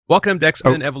Welcome to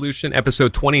X-Men Evolution,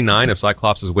 episode 29 of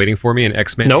Cyclops is Waiting for Me, an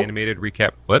X-Men animated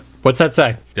recap. What? What's that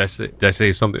say? Did I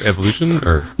say something? Evolution?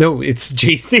 Or No, it's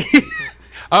JC.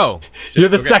 Oh. You're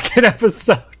the second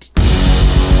episode.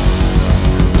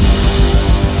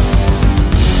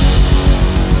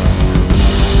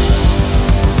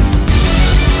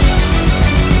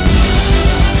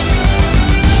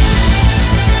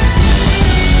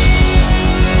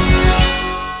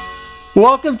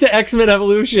 Welcome to X-Men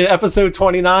Evolution, episode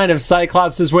 29 of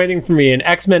Cyclops is Waiting for Me, an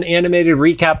X-Men animated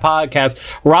recap podcast.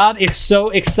 Rod is so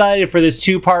excited for this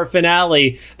two-part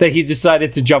finale that he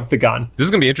decided to jump the gun. This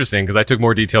is going to be interesting because I took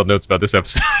more detailed notes about this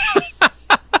episode.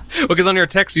 Well, because on your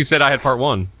text you said I had part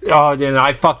one. Oh, then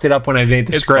I fucked it up when I made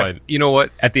the script. Fine. You know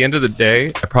what? At the end of the day,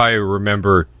 I probably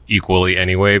remember equally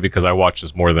anyway because I watched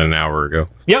this more than an hour ago.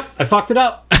 Yep, I fucked it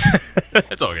up.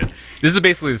 It's all good. This is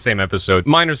basically the same episode.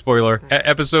 Minor spoiler,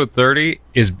 episode 30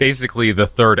 is basically the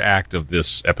third act of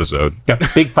this episode. Yep,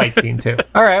 big fight scene too.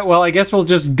 All right, well, I guess we'll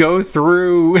just go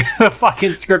through the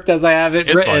fucking script as I have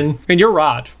it written. Fine. And you're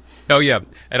Rod. Oh, yeah.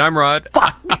 And I'm Rod.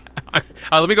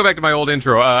 Let me go back to my old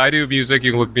intro. I do music.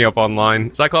 You can look me up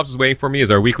online. Cyclops is Waiting for Me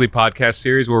is our weekly podcast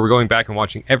series where we're going back and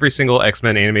watching every single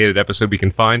X-Men animated episode we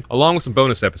can find, along with some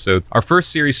bonus episodes. Our first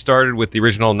series started with the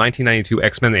original 1992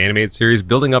 X-Men animated series,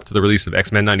 building up to the release of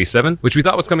X-Men 97, which we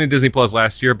thought was coming to Disney Plus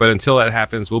last year, but until that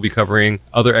happens, we'll be covering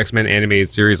other X-Men animated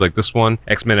series like this one,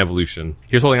 X-Men Evolution.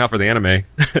 Here's holding out for the anime.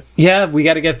 Yeah, we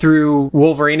got to get through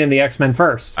Wolverine and the X-Men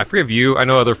first. I forgive you. I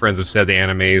know other friends have said the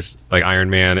animes, like Iron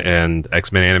Man and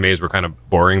X-Men animes, were kind of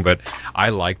boring, but I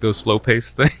like those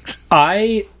slow-paced things.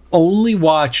 I only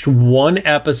watched one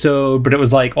episode, but it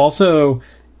was like also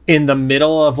in the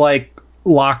middle of like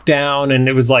lockdown, and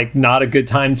it was like not a good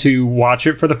time to watch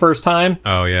it for the first time.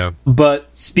 Oh, yeah.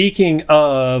 But speaking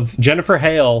of, Jennifer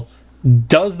Hale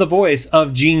does the voice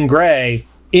of Jean Grey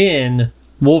in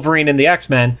Wolverine and the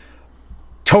X-Men.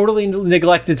 Totally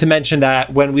neglected to mention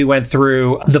that when we went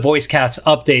through the voice cast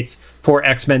updates for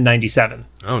X-Men 97.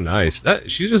 Oh, nice.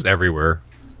 She's just everywhere.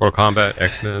 Mortal Kombat,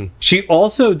 X-Men. She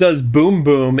also does Boom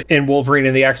Boom in Wolverine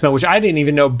and the X-Men, which I didn't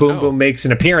even know Boom Boom makes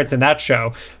an appearance in that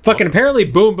show. Fucking apparently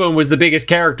Boom Boom was the biggest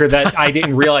character that I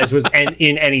didn't realize was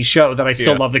in any show, that I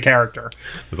still love the character.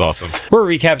 That's awesome.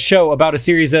 We're a recap show about a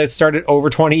series that started over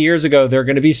 20 years ago. There are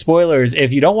going to be spoilers.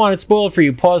 If you don't want it spoiled for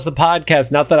you, pause the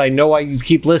podcast. Not that I know why you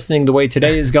keep listening the way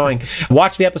today is going.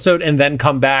 Watch the episode and then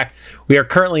come back. We are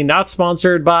currently not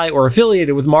sponsored by or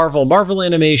affiliated with Marvel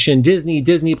Animation, Disney,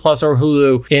 Disney Plus, or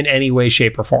Hulu in any way,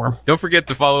 shape, or form. Don't forget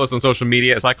to follow us on social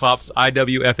media at Cyclops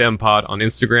IWFM Pod on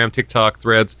Instagram, TikTok,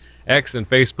 Threads, X, and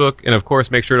Facebook. And of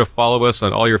course, make sure to follow us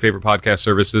on all your favorite podcast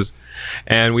services.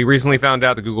 And we recently found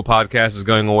out the Google Podcast is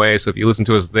going away. So if you listen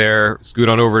to us there, scoot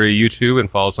on over to YouTube and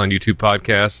follow us on YouTube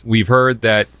Podcasts. We've heard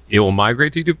that it will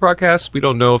migrate to YouTube Podcasts. We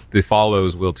don't know if the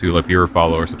follows will too, like your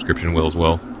follow or subscription will as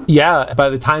well. Yeah, by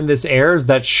the time this airs,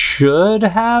 that should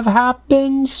have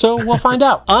happened. So we'll find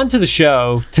out. On to the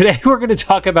show. Today we're going to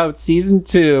talk about Season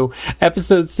 2,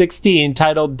 Episode 16,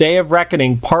 titled Day of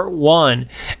Reckoning, Part 1.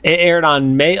 It aired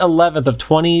on May 11th of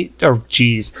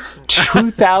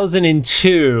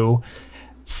 2002.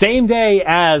 Same day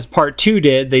as Part 2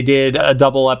 did. They did a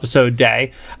double episode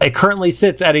day. It currently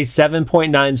sits at a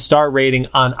 7.9 star rating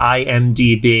on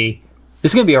IMDb.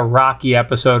 This is going to be a rocky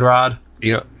episode, Rod.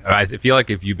 You know, I feel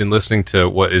like if you've been listening to,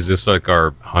 what is this, like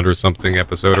our 100-something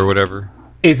episode or whatever?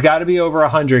 It's got to be over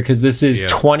 100 because this is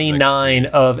 29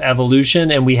 of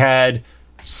Evolution, and we had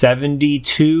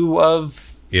 72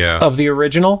 of the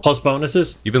original, plus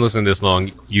bonuses. You've been listening this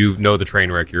long, you know the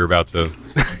train wreck you're about to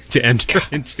enter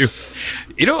into.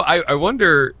 You know, I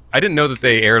wonder, I didn't know that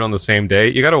they aired on the same day.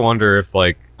 You got to wonder if,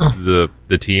 like,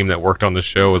 the team that worked on the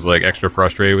show was, like, extra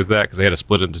frustrated with that because they had to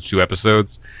split it into 2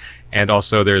 episodes. And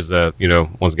also there's the,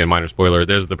 once again, minor spoiler,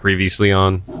 there's the previously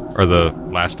on, or the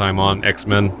last time on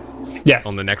X-Men. Yes.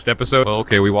 On the next episode. Well,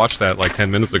 okay, we watched that like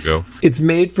 10 minutes ago. It's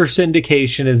made for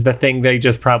syndication is the thing they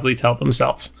just probably tell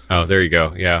themselves. Oh, there you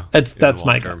go. Yeah. That's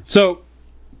my term. So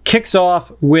kicks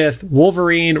off with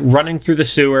Wolverine running through the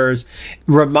sewers.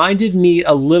 Reminded me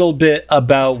a little bit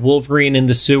about Wolverine in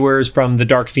the sewers from the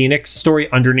Dark Phoenix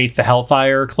story underneath the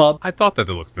Hellfire Club. I thought that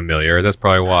it looked familiar. That's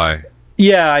probably why.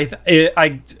 Yeah,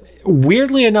 I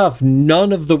weirdly enough,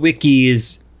 none of the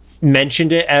wikis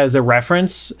mentioned it as a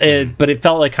reference, but it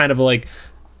felt like kind of like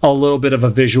a little bit of a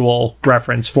visual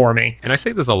reference for me. And I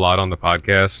say this a lot on the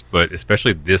podcast, but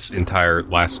especially this entire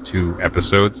last 2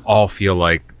 episodes all feel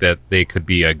like that they could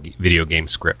be a video game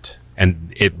script.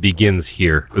 and it begins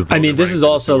here. I mean, this is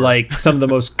also like some of the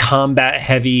most combat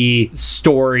heavy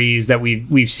stories that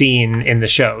we've seen in the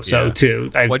show. So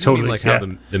too, I totally like how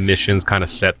the missions kind of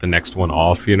set the next one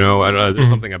off. You know, I don't know, there's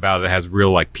something about it that has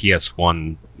real like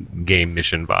PS1 game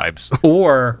mission vibes,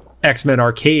 or X-Men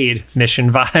arcade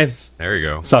mission vibes. There you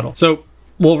go. Subtle. So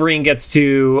Wolverine gets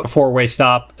to a 4-way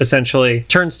stop, essentially,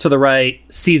 turns to the right,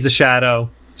 sees the shadow,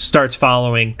 starts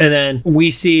following. And then we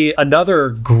see another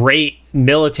great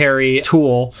military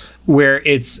tool where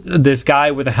it's this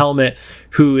guy with a helmet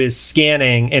who is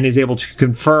scanning and is able to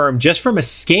confirm just from a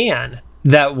scan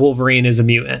that Wolverine is a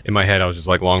mutant. In my head, I was just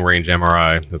like long range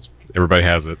MRI. That's everybody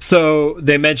has it. So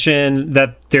they mention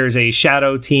that there's a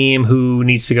shadow team who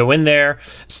needs to go in there.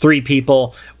 It's 3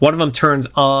 people. One of them turns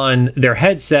on their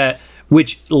headset,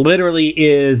 which literally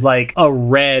is like a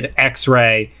red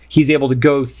X-ray. He's able to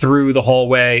go through the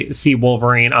hallway, see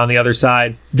Wolverine on the other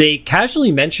side. They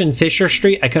casually mentioned Fisher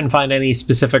Street. I couldn't find any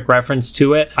specific reference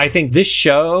to it. I think this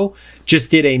show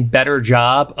just did a better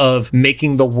job of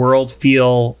making the world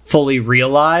feel fully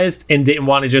realized and didn't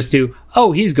want to just do,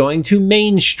 oh, he's going to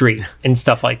Main Street and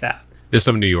stuff like that. There's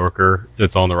some New Yorker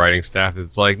that's on the writing staff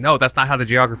that's like, no, that's not how the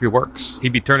geography works.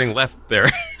 He'd be turning left there.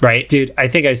 Right. Dude, I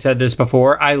think I said this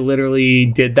before. I literally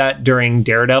did that during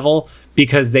Daredevil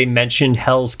because they mentioned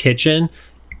Hell's Kitchen,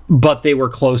 but they were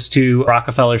close to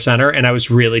Rockefeller Center, and I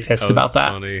was really pissed about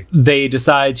that. Funny. They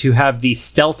decide to have the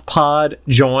stealth pod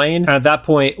join. At that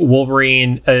point,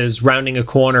 Wolverine is rounding a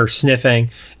corner,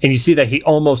 sniffing, and you see that he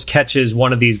almost catches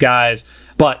one of these guys,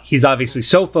 but he's obviously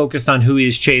so focused on who he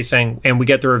is chasing, and we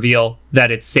get the reveal that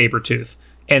it's Sabretooth.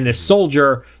 And this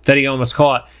soldier that he almost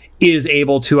caught is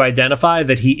able to identify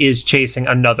that he is chasing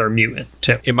another mutant,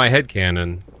 too. In my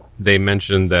headcanon, they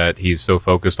mentioned that he's so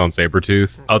focused on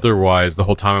Sabretooth. Otherwise, the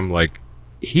whole time I'm like,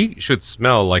 he should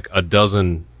smell like a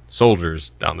dozen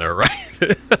soldiers down there,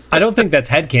 right? I don't think that's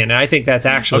headcanon. I think that's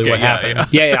actually what happened.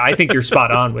 Yeah, I think you're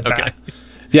spot on with that.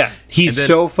 Yeah, he's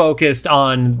so focused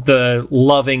on the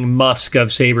loving musk of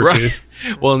Sabretooth.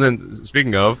 Right. Well, and then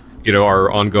speaking of, you know,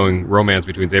 our ongoing romance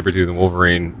between Sabretooth and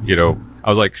Wolverine, you know, I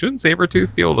was like, shouldn't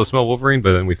Sabretooth be able to smell Wolverine?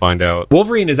 But then we find out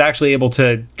Wolverine is actually able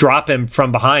to drop him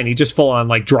from behind. He just full on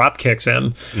like drop kicks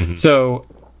him. Mm-hmm. So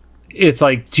it's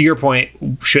like, to your point,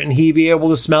 shouldn't he be able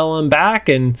to smell him back?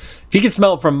 And if he could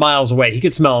smell him from miles away, he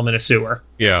could smell him in a sewer.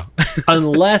 Yeah.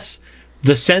 Unless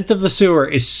the scent of the sewer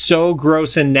is so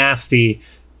gross and nasty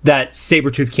that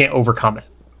Sabretooth can't overcome it.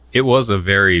 It was a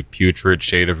very putrid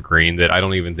shade of green that I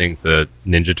don't even think the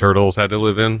Ninja Turtles had to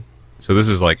live in. So this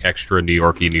is like extra New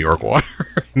York water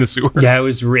in the sewer. Yeah, it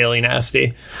was really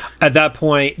nasty. At that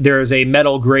point, there's a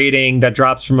metal grating that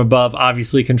drops from above,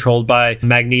 obviously controlled by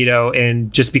Magneto,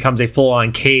 and just becomes a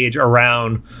full-on cage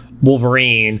around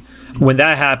Wolverine. When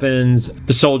that happens,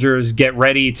 the soldiers get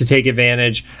ready to take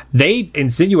advantage. They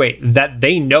insinuate that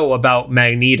they know about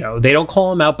Magneto. They don't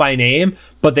call him out by name,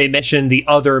 but they mention the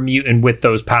other mutant with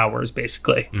those powers,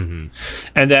 basically. Mm-hmm.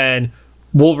 And then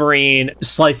Wolverine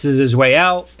slices his way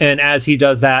out, and as he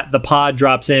does that, the pod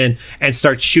drops in and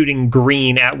starts shooting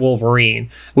green at Wolverine,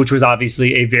 which was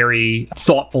obviously a very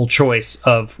thoughtful choice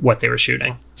of what they were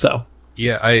shooting. So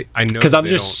yeah, I know, because I'm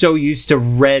just so used to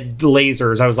red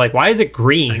lasers. I was like, why is it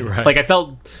green? Right. Like, I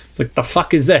felt, it's like, the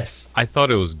fuck is this? I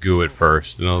thought it was goo at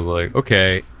first, and I was like,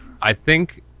 okay. I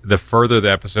think the further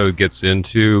the episode gets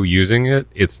into using it,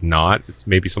 it's not. It's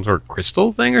maybe some sort of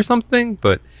crystal thing or something,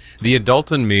 but the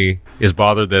adult in me is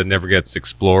bothered that it never gets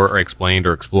explored or explained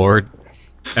or explored.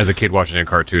 As a kid watching a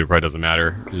cartoon, it probably doesn't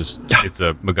matter. It's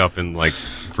a MacGuffin, like,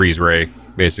 freeze ray,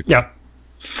 basically. Yep.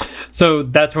 So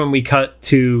that's when we cut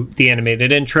to the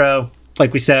animated intro.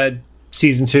 Like we said,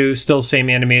 season 2, still same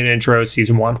animated intro as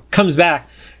season 1. Comes back,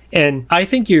 and I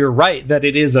think you're right that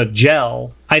it is a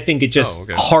gel. I think it just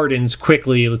hardens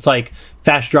quickly. It's like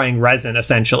fast-drying resin,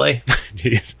 essentially.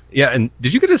 Jeez. Yeah, and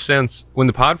did you get a sense, when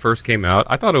the pod first came out,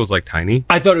 I thought it was, like, tiny?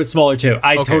 I thought it was smaller, too.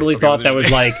 I totally thought that was,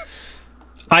 like...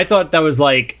 I thought that was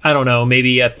like, I don't know,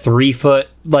 maybe a 3-foot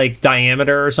like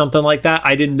diameter or something like that.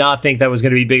 I did not think that was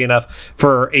going to be big enough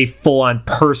for a full-on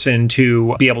person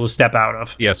to be able to step out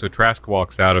of. Yeah, so Trask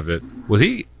walks out of it. Was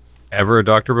he ever a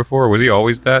doctor before? Was he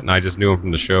always that? And I just knew him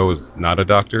from the show as not a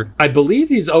doctor? I believe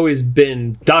he's always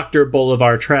been Dr.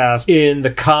 Bolivar Trask. In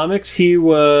the comics, he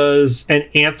was an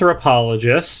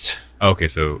anthropologist. Okay,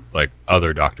 so like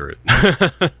other doctorate.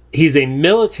 He's a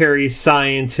military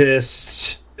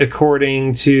scientist,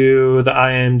 according to the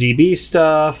IMDb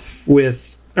stuff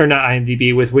with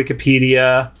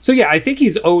Wikipedia. So yeah, I think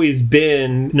he's always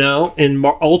been, in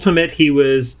Ultimate, he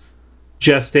was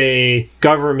just a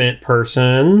government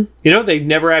person. You know, they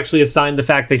never actually assigned the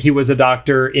fact that he was a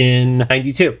doctor in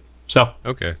 92. So.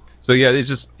 Okay. So yeah, it's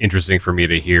just interesting for me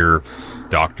to hear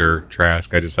Dr.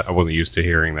 Trask. I wasn't used to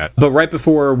hearing that. But right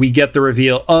before we get the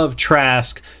reveal of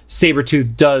Trask,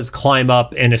 Sabretooth does climb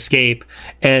up and escape.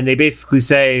 And they basically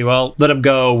say, well, let him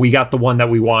go. We got the one that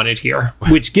we wanted here.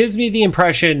 Which gives me the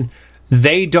impression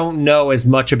they don't know as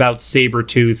much about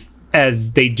Sabretooth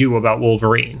as they do about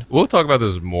Wolverine. We'll talk about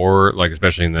this more, like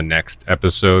especially in the next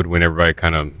episode when everybody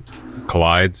kind of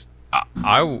collides.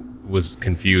 I was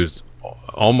confused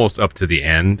almost up to the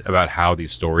end about how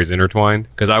these stories intertwined,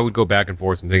 because I would go back and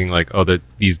forth and thinking like, oh, that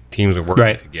these teams are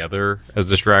working together as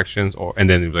distractions, and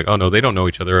then they'd be like, oh no, they don't know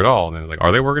each other at all, and then like,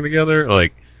 are they working together?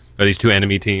 Like, are these two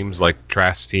enemy teams, like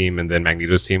Trask's team and then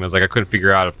Magneto's team? I was like, I couldn't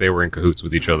figure out if they were in cahoots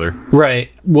with each other. Right.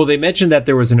 Well, they mentioned that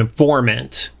there was an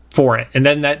informant for it, and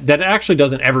then that actually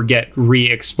doesn't ever get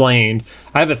re-explained.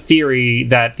 I have a theory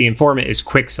that the informant is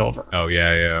Quicksilver. Oh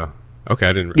yeah. Okay,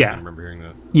 I didn't remember hearing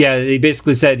that. Yeah, they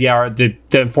basically said, the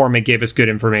informant gave us good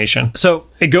information. So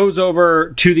it goes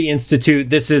over to the Institute.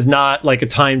 This is not like a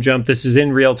time jump. This is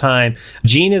in real time.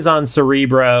 Jean is on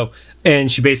Cerebro,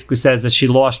 and she basically says that she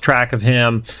lost track of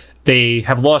him. They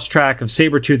have lost track of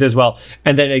Sabretooth as well.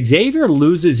 And then Xavier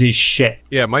loses his shit.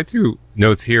 Yeah, my two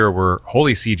notes here were,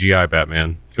 holy CGI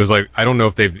Batman. It was like, I don't know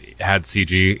if they've had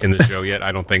CG in the show yet.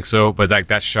 I don't think so. But like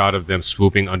that shot of them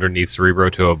swooping underneath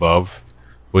Cerebro to above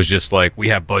was just like, we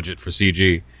have budget for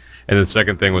CG. And the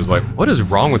second thing was like, what is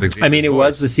wrong with Xavier's I mean, it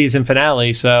was the season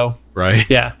finale, so... Right?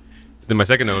 Yeah. Then my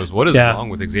second note was, what is wrong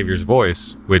with Xavier's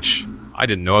voice? Which I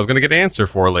didn't know I was going to get an answer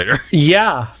for later.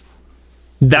 Yeah.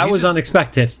 That was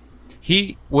unexpected.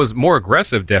 He was more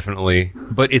aggressive, definitely,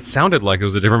 but it sounded like it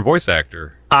was a different voice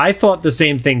actor. I thought the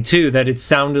same thing, too, that it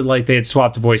sounded like they had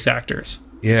swapped voice actors.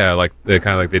 Yeah, like they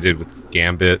kind of like they did with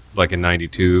Gambit, like in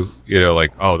 '92. You know,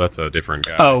 like, oh, that's a different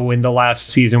guy. Oh, in the last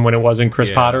season when it wasn't Chris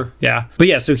Potter. Yeah, but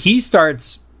yeah, so he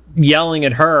starts yelling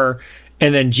at her,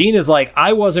 and then Gina's like,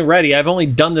 "I wasn't ready. I've only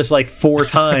done this like 4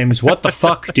 times. What the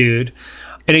fuck, dude?"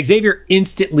 And Xavier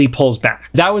instantly pulls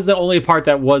back. That was the only part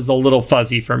that was a little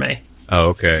fuzzy for me. Oh,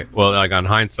 okay. Well, like on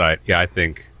hindsight, yeah, I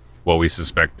think what we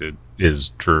suspected is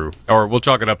true, or we'll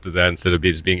chalk it up to that instead of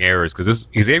just being errors, because this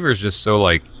Xavier is just so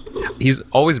like. He's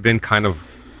always been kind of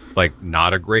like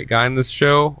not a great guy in this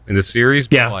show, in this series,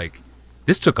 but like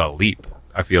this took a leap.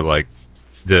 I feel like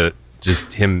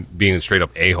just him being a straight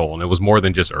up a-hole, and it was more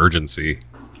than just urgency.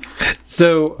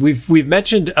 So we've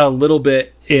mentioned a little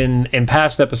bit in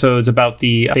past episodes about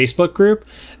the Facebook group.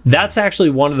 That's actually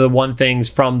one of the things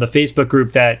from the Facebook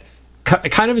group that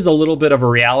kind of is a little bit of a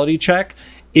reality check,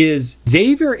 is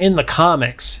Xavier in the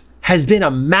comics has been a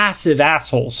massive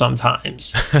asshole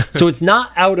sometimes. So it's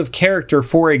not out of character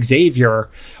for Xavier.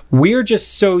 We're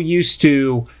just so used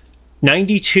to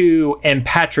 92 and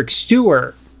Patrick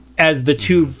Stewart as the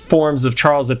two forms of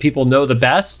Charles that people know the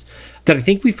best, that I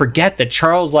think we forget that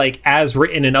Charles, like as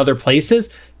written in other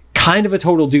places, kind of a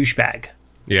total douchebag.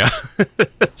 Yeah.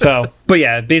 So, but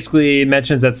yeah, basically it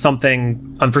mentions that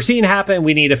something unforeseen happened.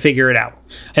 We need to figure it out.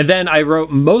 And then I wrote,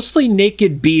 mostly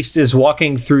naked Beast is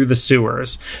walking through the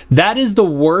sewers. That is the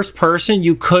worst person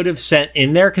you could have sent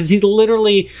in there, because he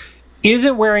literally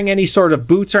isn't wearing any sort of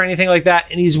boots or anything like that.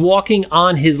 And he's walking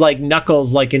on his like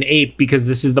knuckles like an ape, because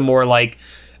this is the more like,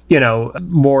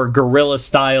 more gorilla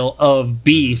style of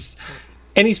Beast.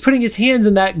 And he's putting his hands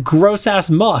in that gross ass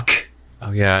muck. Oh,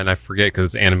 yeah, and I forget because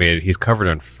it's animated. He's covered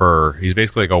in fur. He's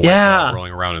basically like a white dog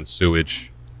rolling around in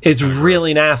sewage. It's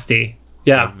really nasty.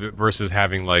 Yeah. Versus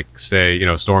having, like, say,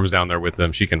 Storm's down there with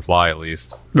them. She can fly, at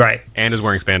least. Right. And is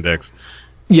wearing spandex.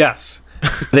 Yes.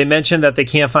 They mentioned that they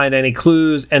can't find any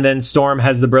clues, and then Storm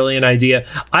has the brilliant idea.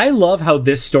 I love how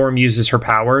this Storm uses her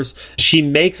powers. She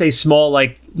makes a small,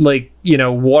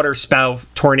 water spout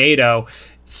tornado,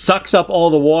 sucks up all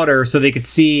the water so they could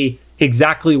see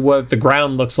exactly what the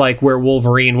ground looks like where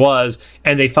Wolverine was,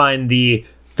 and they find the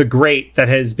grate that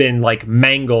has been like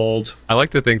mangled. I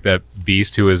like to think that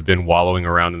Beast, who has been wallowing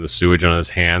around in the sewage on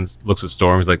his hands, looks at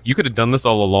Storm. He's like, "You could have done this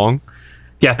all along."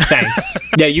 Yeah, thanks.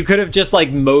 Yeah, you could have just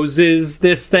like Moses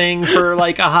this thing for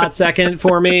like a hot second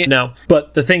for me. No,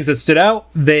 but the things that stood out,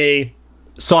 they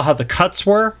saw how the cuts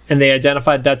were, and they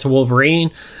identified that to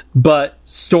Wolverine. But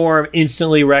Storm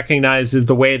instantly recognizes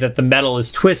the way that the metal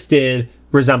is twisted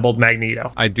resembled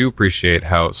Magneto. I do appreciate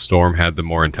how Storm had the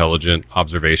more intelligent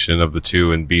observation of the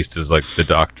two, and Beast is like the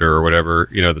doctor or whatever,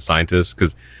 the scientist.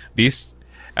 Because Beast,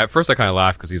 at first I kind of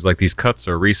laughed because he's like, these cuts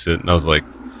are recent, and I was like,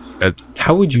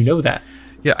 how would you know that?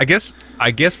 Yeah, I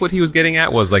guess what he was getting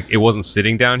at was like, it wasn't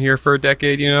sitting down here for a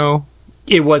decade,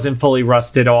 It wasn't fully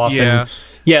rusted off. Yeah. And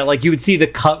yeah, like you would see the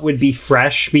cut would be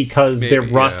fresh because their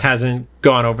rust hasn't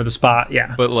gone over the spot.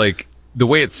 Yeah. But like, the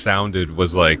way it sounded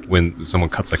was like when someone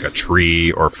cuts like a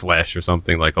tree or flesh or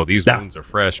something, like, oh, these wounds are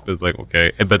fresh, but it's like,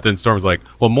 okay. But then Storm's like,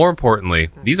 well, more importantly,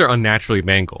 these are unnaturally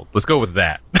mangled. Let's go with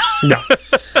that. No.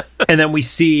 And then we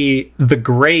see the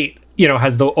grate,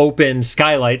 has the open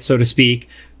skylight, so to speak,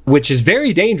 which is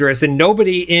very dangerous, and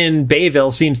nobody in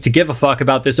Bayville seems to give a fuck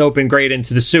about this open grate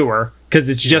into the sewer because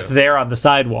it's just there on the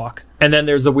sidewalk. And then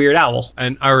there's the weird owl.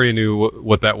 And I already knew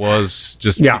what that was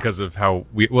just because of how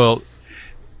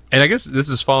and I guess this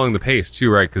is following the pace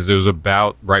too, right? Because it was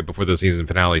about right before the season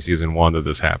finale, season 1, that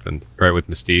this happened, right? With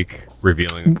Mystique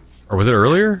revealing, or was it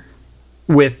earlier?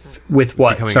 With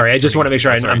what? Sorry, I just want to make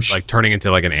sure I'm like turning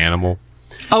into like an animal.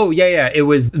 Oh, yeah. It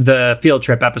was the field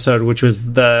trip episode, which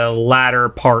was the latter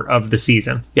part of the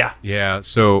season. Yeah. Yeah.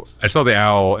 So I saw the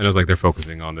owl, and I was like, they're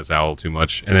focusing on this owl too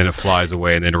much. And then it flies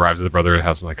away, and then arrives at the Brotherhood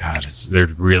house. I'm like, God, they're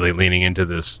really leaning into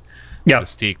this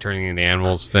Mystique turning into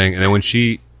animals thing. And then when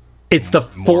it's the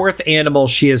fourth animal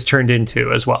she has turned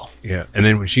into as well. Yeah. And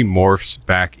then when she morphs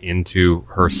back into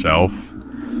herself,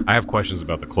 I have questions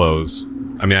about the clothes.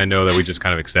 I mean, I know that we just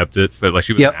kind of accept it, but like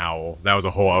she was an owl. That was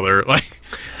a whole other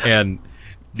and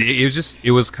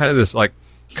it was kind of this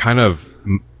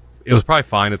it was probably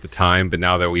fine at the time, but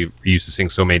now that we're used to seeing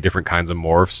so many different kinds of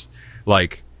morphs,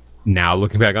 like now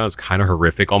looking back on it, it's kind of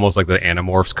horrific, almost like the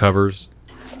Animorphs covers.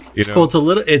 Well,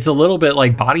 it's a little bit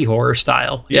like body horror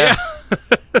style. Yeah.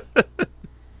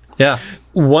 Yeah.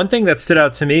 One thing that stood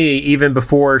out to me even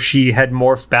before she had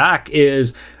morphed back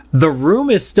is the room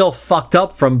is still fucked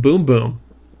up from Boom Boom.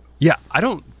 Yeah, I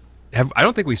don't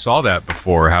think we saw that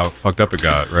before, how fucked up it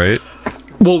got, right?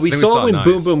 Well, we saw when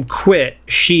Boom Boom quit,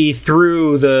 she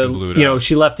threw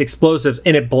she left explosives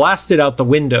and it blasted out the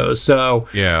windows. So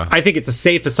yeah, I think it's a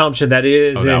safe assumption that it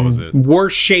is in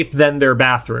worse shape than their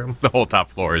bathroom. The whole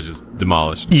top floor is just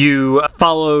demolished. You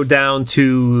follow down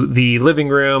to the living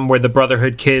room where the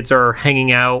Brotherhood kids are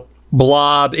hanging out.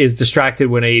 Blob is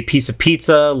distracted when a piece of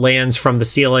pizza lands from the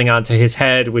ceiling onto his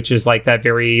head, which is like that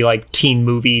very teen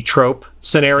movie trope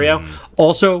scenario.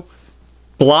 Also,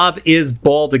 Blob is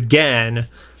bald again,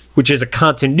 which is a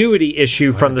continuity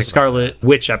issue from the Scarlet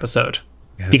Witch episode,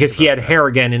 because he had hair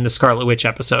again in the Scarlet Witch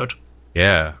episode.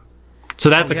 Yeah. So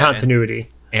that's a continuity.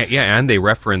 And they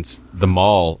reference the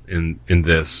mall in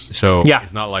this. So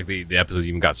it's not like the episodes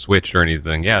even got switched or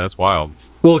anything. Yeah, that's wild.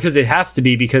 Well, because it has to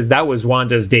be, because that was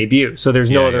Wanda's debut. So there's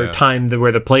no other time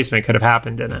where the placement could have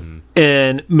happened in it.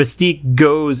 And Mystique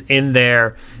goes in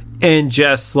there and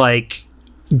just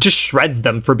shreds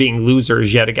them for being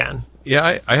losers yet again.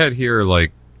 Yeah, I had here,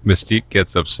 Mystique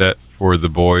gets upset for the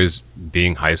boys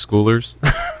being high schoolers.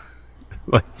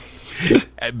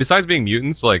 Besides being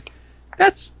mutants,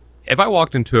 that's... If I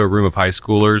walked into a room of high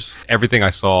schoolers, everything I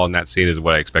saw in that scene is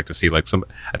what I expect to see. I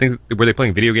think, were they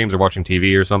playing video games or watching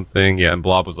TV or something? Yeah, and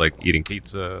Blob was eating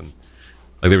pizza.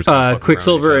 And, they were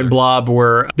Quicksilver and Blob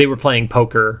were playing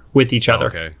poker with each other.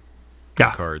 Okay.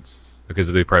 Yeah. Cards. Because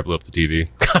they probably blew up the TV.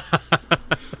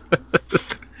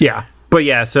 Yeah. But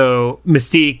yeah, so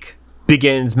Mystique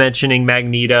begins mentioning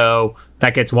Magneto.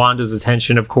 That gets Wanda's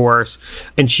attention, of course.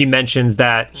 And she mentions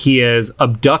that he has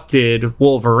abducted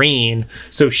Wolverine.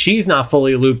 So she's not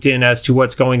fully looped in as to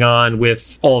what's going on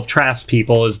with all of Trask's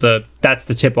people. That's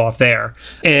the tip off there.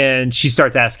 And she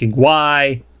starts asking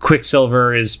why.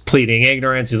 Quicksilver is pleading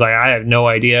ignorance. He's like, I have no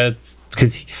idea.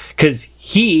 Because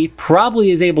he probably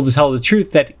is able to tell the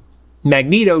truth that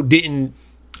Magneto didn't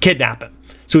kidnap him.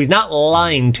 So he's not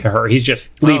lying to her. He's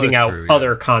just leaving out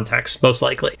other context, most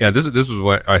likely. Yeah, this was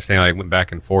what I was saying. I went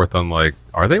back and forth on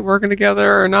are they working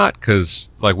together or not? Because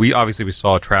we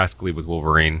saw Trask leave with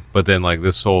Wolverine, but then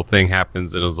this whole thing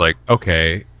happens, and it was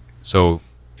okay, so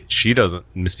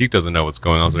Mystique doesn't know what's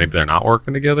going on, so maybe they're not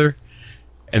working together.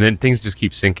 And then things just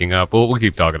keep syncing up. We'll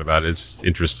keep talking about it. It's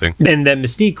interesting. And then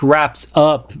Mystique wraps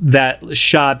up that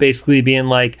shot basically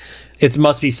being it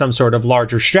must be some sort of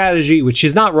larger strategy, which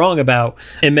she's not wrong about,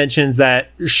 and mentions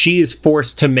that she is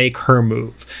forced to make her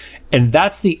move. And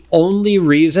that's the only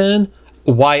reason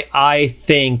why I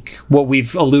think what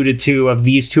we've alluded to of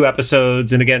these two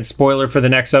episodes, and again, spoiler for the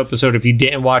next episode if you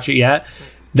didn't watch it yet,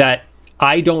 that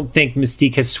I don't think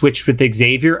Mystique has switched with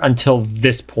Xavier until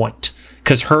this point.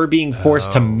 Because her being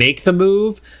forced to make the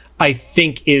move, I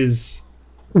think, is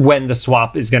when the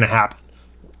swap is going to happen.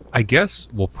 I guess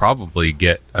we'll probably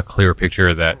get a clear picture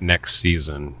of that next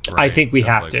season. Right? I think we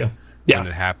have to. Yeah. When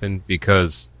it happened,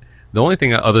 because the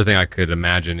other thing I could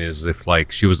imagine is if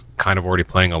she was kind of already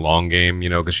playing a long game,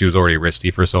 because she was already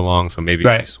Risty for so long, so maybe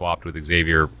she swapped with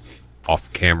Xavier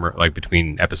off camera,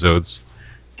 between episodes.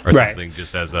 Or something,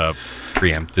 just as a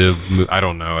preemptive move. I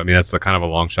don't know. I mean, that's kind of a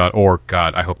long shot. Or,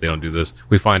 God, I hope they don't do this.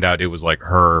 We find out it was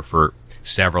her for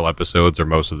several episodes or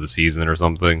most of the season or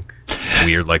something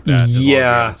weird like that. As long as we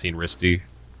haven't seen Risty.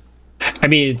 I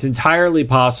mean, it's entirely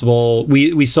possible.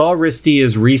 We saw Risty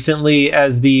as recently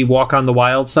as the Walk on the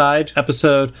Wild Side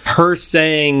episode. Her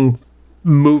saying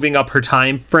moving up her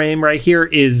time frame right here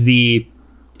is the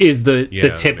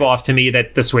tip off to me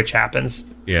that the switch happens.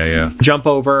 Yeah. Jump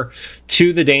over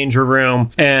to the danger room,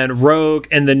 and Rogue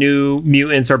and the new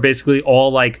mutants are basically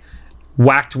all like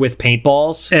whacked with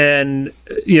paintballs, and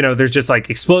there's just like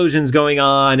explosions going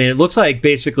on, and it looks like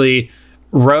basically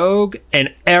Rogue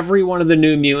and every one of the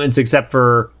new mutants except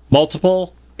for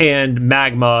Multiple and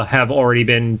Magma have already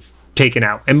been taken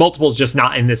out, and Multiple's just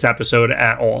not in this episode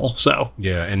at all. So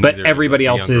but everybody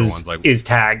else is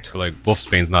tagged. Like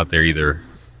Wolfsbane's not there either,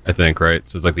 I think, right?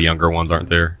 So it's like the younger ones aren't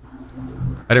there.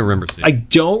 I didn't remember seeing. I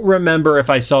don't remember if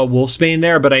I saw Wolfsbane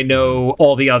there, but I know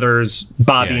all the others,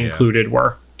 Bobby included,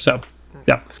 were. So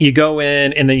yeah, you go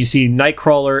in and then you see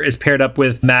Nightcrawler is paired up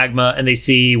with Magma, and they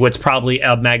see what's probably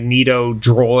a Magneto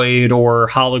droid or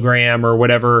hologram or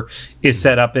whatever is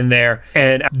set up in there,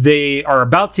 and they are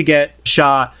about to get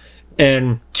shot.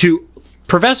 And to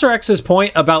Professor X's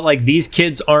point about like these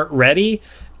kids aren't ready,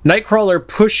 Nightcrawler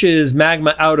pushes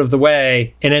Magma out of the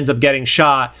way and ends up getting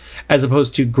shot, as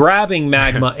opposed to grabbing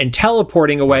Magma and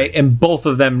teleporting away and both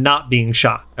of them not being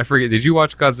shot. I forget, did you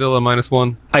watch Godzilla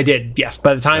 -1? I did, yes.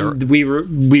 By the time we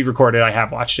recorded, I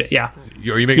have watched it, yeah.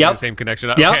 Are you making the same connection?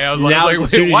 Yep. Okay, I was like,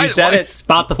 as soon as you said it,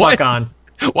 spot the fuck on.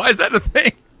 Why is that a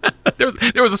thing?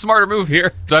 there was a smarter move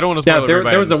here. So I don't want to spoil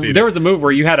everybody. There was a move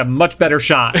where you had a much better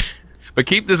shot. But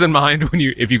keep this in mind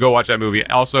if you go watch that movie.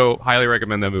 Also, highly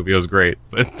recommend that movie. It was great.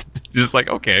 But just like,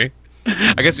 okay.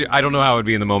 I guess I don't know how it would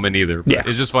be in the moment either. But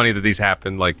it's just funny that these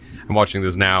happen. Like, I'm watching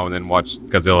this now and then watched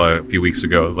Godzilla a few weeks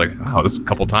ago. I was like, wow, this is a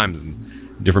couple times in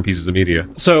different pieces of media.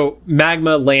 So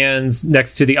Magma lands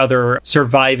next to the other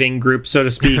surviving group, so to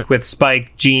speak, with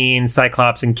Spike, Jean,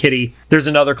 Cyclops, and Kitty. There's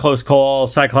another close call.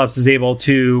 Cyclops is able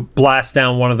to blast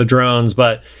down one of the drones,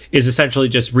 but is essentially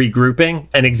just regrouping.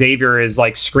 And Xavier is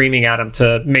like screaming at him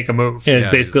to make a move. And it's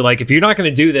basically like, if you're not going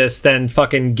to do this, then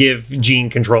fucking give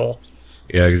Jean control.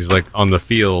 Yeah, because he's like, on the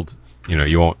field,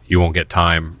 you won't get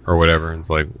time or whatever. And it's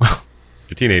like, well,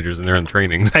 they're teenagers and they're in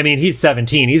training. I mean, he's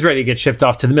 17. He's ready to get shipped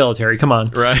off to the military. Come on.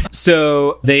 Right.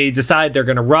 So they decide they're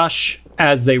going to rush.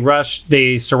 As they rush,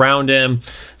 they surround him.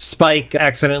 Spike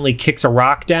accidentally kicks a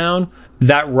rock down.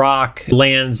 That rock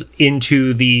lands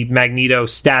into the Magneto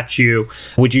statue,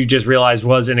 which you just realized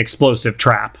was an explosive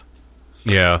trap.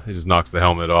 Yeah, it just knocks the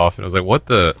helmet off. And I was like, what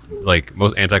the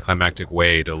most anticlimactic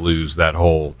way to lose that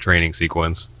whole training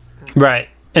sequence? Right.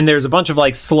 And there's a bunch of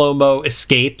like slow-mo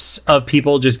escapes of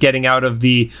people just getting out of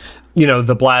the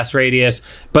blast radius,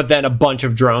 but then a bunch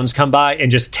of drones come by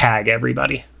and just tag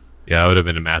everybody. Yeah, it would have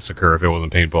been a massacre if it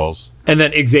wasn't paintballs. And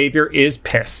then Xavier is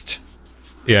pissed.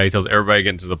 Yeah, he tells everybody to get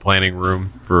into the planning room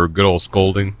for a good old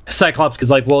scolding. Cyclops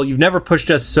is like, well, you've never pushed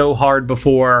us so hard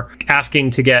before, asking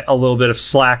to get a little bit of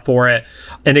slack for it.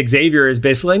 And Xavier is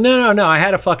basically like, no, I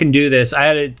had to fucking do this. I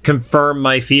had to confirm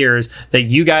my fears that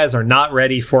you guys are not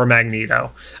ready for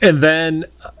Magneto. And then,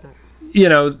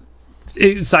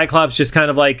 Cyclops just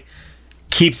kind of like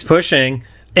keeps pushing,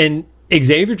 and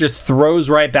Xavier just throws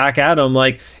right back at him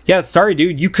like, yeah, sorry,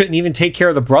 dude, you couldn't even take care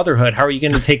of the Brotherhood. How are you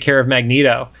going to take care of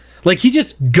Magneto? Like, he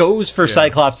just goes for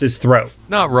Cyclops' throat.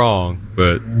 Not wrong,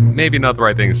 but maybe not the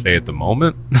right thing to say at the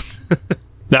moment.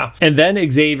 No. And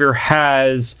then Xavier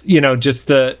has,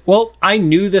 just I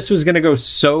knew this was going to go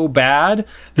so bad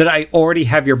that I already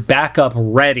have your backup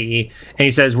ready. And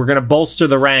he says, we're going to bolster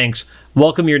the ranks,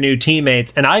 welcome your new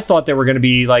teammates. And I thought there were going to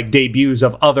be like debuts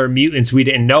of other mutants we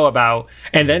didn't know about.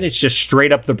 And then it's just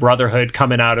straight up the Brotherhood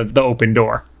coming out of the open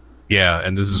door. Yeah,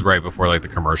 and this is right before like the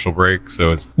commercial break,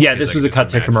 so it's this was a cut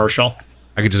to commercial.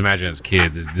 I could just imagine as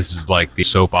kids, this is like the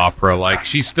soap opera, like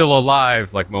she's still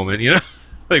alive, like moment,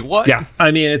 like what? Yeah,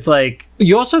 I mean, it's like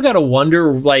you also got to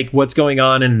wonder like what's going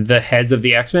on in the heads of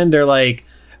the X-Men. They're like,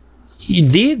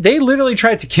 they literally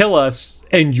tried to kill us,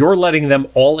 and you're letting them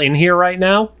all in here right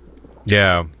now.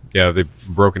 Yeah, they've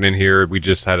broken in here. We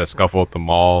just had a scuffle at the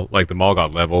mall. Like the mall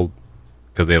got leveled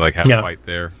because they like had a fight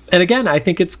there. And again, I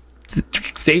think it's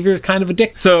Xavier's kind of a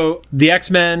dick. So the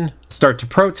X-Men start to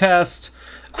protest.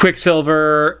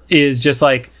 Quicksilver is just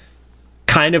like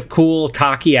kind of cool,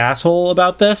 cocky asshole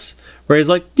about this, where he's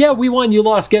like, yeah, we won, you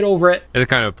lost, get over it. And it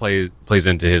kind of plays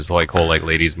into his like whole like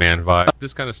ladies man vibe.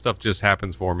 This kind of stuff just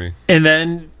happens for me. And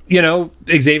then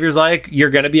Xavier's like, you're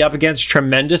going to be up against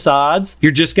tremendous odds.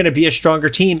 You're just going to be a stronger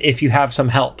team if you have some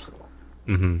help.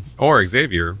 Mm-hmm. Or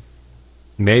Xavier,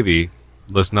 maybe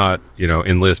let's not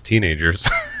enlist teenagers.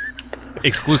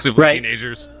 Exclusively Right.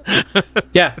 teenagers.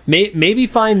 Yeah, maybe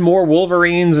find more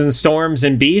Wolverines and Storms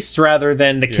and Beasts rather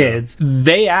than the kids.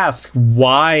 They ask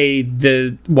why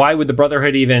would the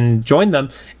Brotherhood even join them,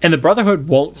 and the Brotherhood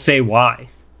won't say why.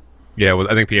 Yeah, well,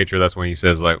 I think Pietro, that's when he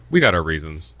says, like, we got our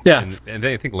reasons. Yeah. And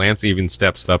I think Lance even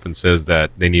steps up and says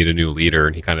that they need a new leader,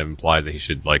 and he kind of implies that he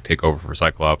should, like, take over for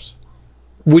Cyclops.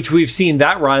 Which we've seen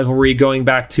that rivalry going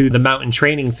back to the mountain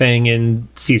training thing in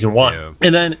season 1. Yeah.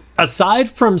 And then, aside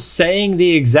from saying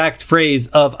the exact phrase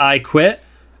of "I quit,"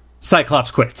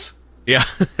 Cyclops quits. Yeah.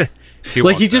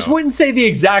 He just wouldn't say the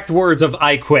exact words of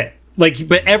 "I quit."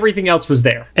 But everything else was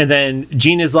there. And then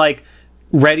Jean is like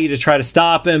ready to try to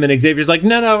stop him, and Xavier's like,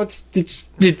 no, it's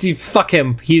fuck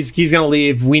him. He's gonna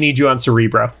leave. We need you on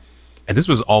Cerebro. And this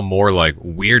was all more like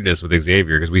weirdness with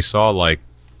Xavier, because we saw like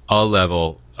a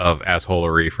level of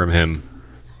assholery from him,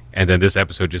 and then this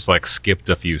episode just like skipped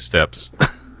a few steps.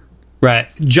 Right.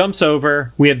 Jumps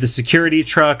over. We have the security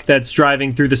truck that's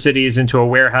driving through the cities into a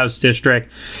warehouse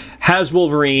district. Has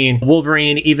Wolverine.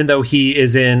 Wolverine, even though he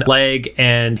is in leg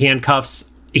and handcuffs,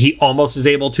 he almost is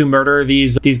able to murder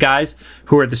these guys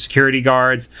who are the security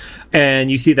guards.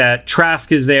 And you see that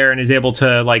Trask is there and is able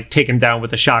to like take him down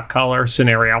with a shock collar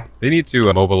scenario. They need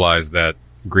to mobilize that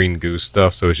green goose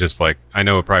stuff, so it's just like, I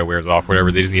know it probably wears off,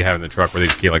 whatever. They just need to have in the truck where they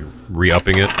just keep like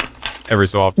re-upping it every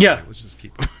so often. Yeah. Like, let's just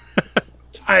keep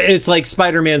It's like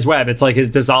Spider-Man's web. It's like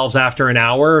it dissolves after an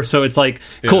hour. So it's like,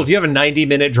 cool, if you have a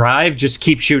 90-minute drive, just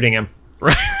keep shooting him.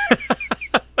 Right.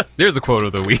 There's the quote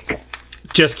of the week.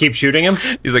 Just keep shooting him.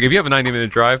 He's like, if you have a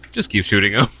 90-minute drive, just keep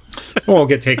shooting him. Won't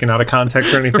get taken out of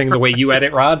context or anything the way you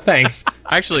edit, Rod. Thanks.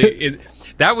 Actually,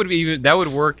 that would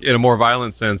work in a more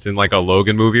violent sense in like a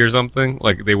Logan movie or something.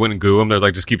 Like they wouldn't goo him. They're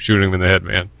like, just keep shooting him in the head,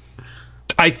 man.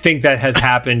 I think that has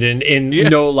happened in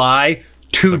no lie,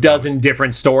 24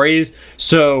 different stories.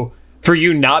 So for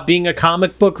you not being a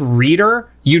comic book reader,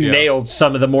 you nailed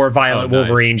some of the more violent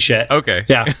Wolverine shit. Okay.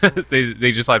 Yeah.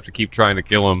 they just have to keep trying to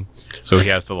kill him, so he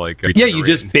has to like you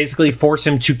just basically force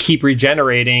him to keep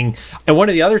regenerating. And one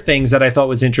of the other things that I thought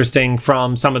was interesting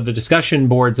from some of the discussion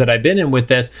boards that I've been in with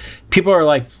this, people are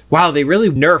like, wow, they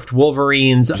really nerfed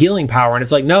Wolverine's healing power. And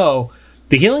it's like, no,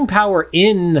 the healing power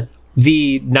in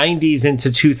the 90s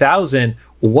into 2000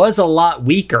 was a lot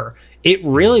weaker. It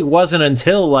really wasn't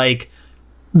until like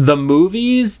the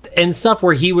movies and stuff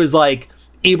where he was like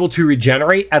able to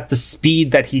regenerate at the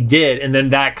speed that he did, and then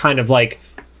that kind of like,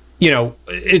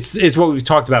 it's what we've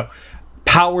talked about.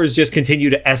 Powers just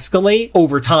continue to escalate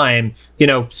over time.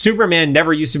 Superman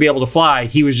never used to be able to fly.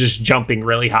 He was just jumping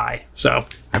really high. So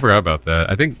I forgot about that.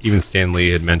 I think even Stan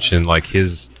Lee had mentioned like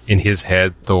in his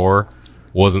head, Thor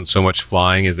wasn't so much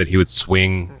flying as that he would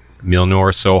swing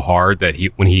Mjolnir so hard that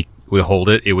when he would hold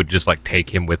it, it would just like take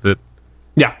him with it.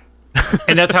 Yeah.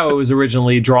 And that's how it was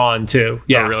originally drawn too.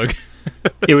 Yeah. Oh, really?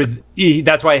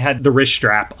 That's why it had the wrist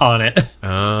strap on it.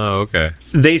 Oh, okay.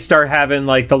 They start having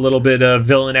like the little bit of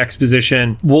villain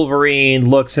exposition. Wolverine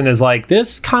looks and is like,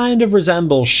 this kind of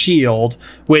resembles S.H.I.E.L.D.,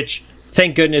 which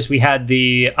thank goodness we had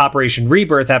the Operation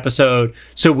Rebirth episode,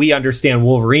 so we understand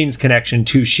Wolverine's connection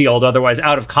to S.H.I.E.L.D. Otherwise,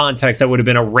 out of context, that would have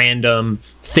been a random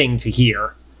thing to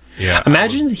hear. Yeah.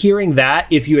 Imagine hearing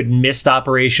that if you had missed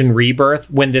Operation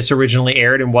Rebirth when this originally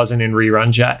aired and wasn't in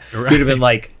reruns yet. Right. You'd have been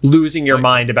like losing your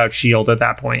mind about S.H.I.E.L.D. at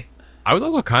that point. I was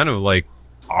also kind of like,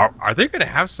 are they going to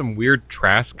have some weird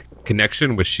Trask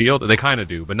connection with S.H.I.E.L.D.? They kind of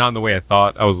do, but not in the way I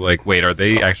thought. I was like, wait, are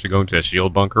they actually going to a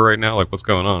S.H.I.E.L.D. bunker right now? Like, what's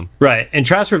going on? Right. And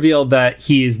Trask revealed that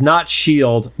he's not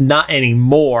S.H.I.E.L.D., not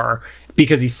anymore,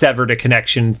 because he severed a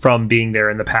connection from being there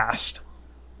in the past.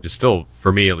 It's still,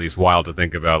 for me at least, wild to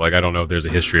think about. Like, I don't know if there's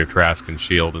a history of Trask and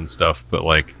S.H.I.E.L.D. and stuff, but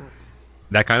like,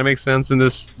 that kind of makes sense in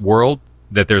this world,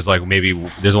 that there's like, maybe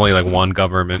there's only like one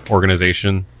government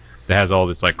organization that has all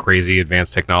this like crazy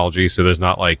advanced technology, so there's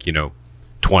not like,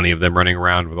 20 of them running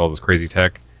around with all this crazy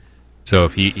tech. So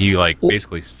if he like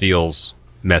basically steals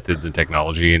methods and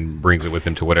technology and brings it with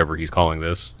him to whatever he's calling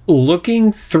this.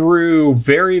 Looking through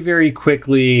very, very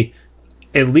quickly,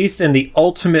 at least in the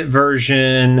Ultimate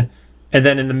version, and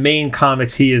then in the main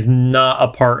comics, he is not a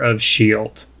part of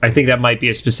S.H.I.E.L.D. I think that might be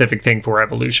a specific thing for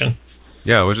Evolution.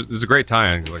 Yeah, which is a great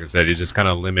tie-in. Like I said, it just kind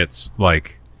of limits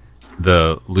like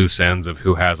the loose ends of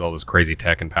who has all this crazy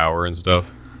tech and power and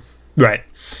stuff. Right.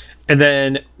 And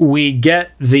then we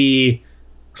get the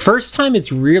first time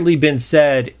it's really been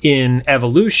said in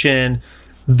Evolution,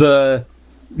 the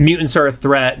mutants are a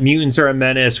threat, mutants are a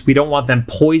menace, we don't want them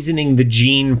poisoning the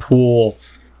gene pool.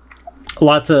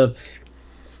 Lots of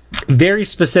very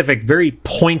specific, very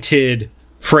pointed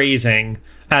phrasing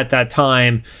at that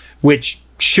time, which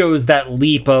shows that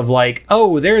leap of like,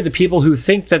 oh, they're the people who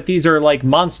think that these are like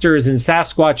monsters and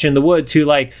Sasquatch in the wood, to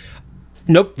like,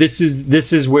 Nope. This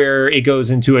is where it goes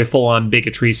into a full-on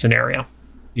bigotry scenario.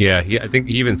 Yeah, I think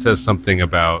he even says something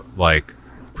about like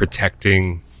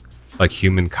protecting like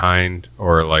humankind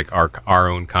or like our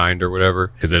own kind or whatever,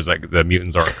 because there's like the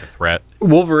mutants are a threat.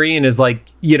 Wolverine is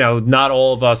like, not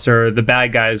all of us are the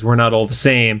bad guys. We're not all the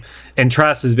same. And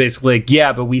Trask is basically like,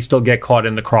 yeah, but we still get caught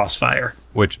in the crossfire.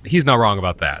 Which he's not wrong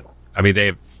about that. I mean,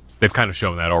 they've kind of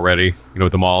shown that already,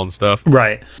 with the mall and stuff.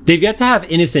 Right. They've yet to have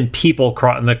innocent people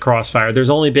caught in the crossfire. There's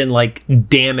only been like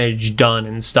damage done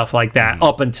and stuff like that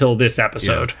up until this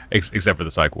episode. Yeah. Except for the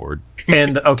psych ward.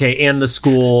 And the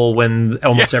school when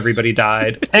almost everybody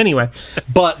died. Anyway,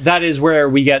 but that is where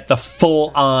we get the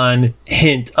full-on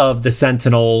hint of the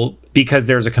Sentinel, because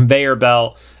there's a conveyor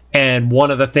belt, and one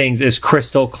of the things is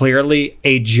crystal clearly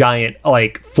a giant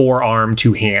like forearm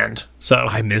to hand. So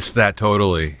I missed that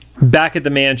totally. Back at the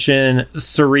mansion,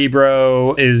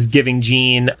 Cerebro is giving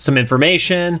Jean some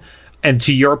information. And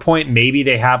to your point, maybe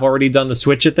they have already done the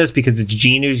switch at this because it's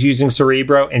Jean who's using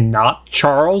Cerebro and not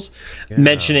Charles,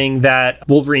 mentioning that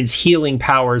Wolverine's healing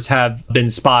powers have been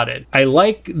spotted. I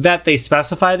like that they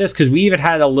specify this because we even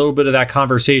had a little bit of that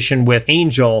conversation with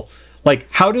Angel.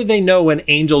 Like, how do they know when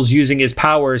Angel's using his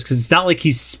powers? Because it's not like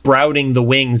he's sprouting the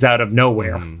wings out of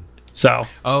nowhere. So.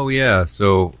 Oh, yeah.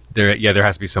 So there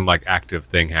has to be some like active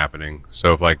thing happening.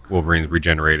 So if like Wolverine's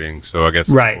regenerating, so I guess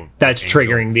that's Angel,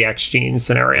 triggering the X gene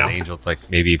scenario. Angel, it's like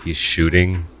maybe if he's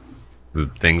shooting the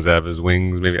things out of his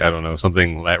wings, maybe I don't know,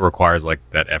 something that requires like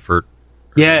that effort.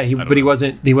 Yeah, he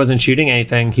wasn't shooting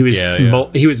anything. He was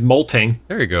he was molting.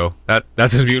 There you go.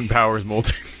 That's his mutant power, is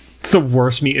molting. It's the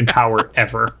worst mutant power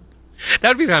ever.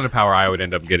 That'd be the kind of power I would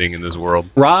end up getting in this world.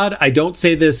 Rod, I don't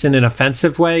say this in an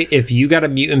offensive way. If you got a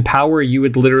mutant power, you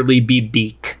would literally be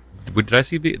Beak. Did I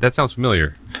see Beak? That sounds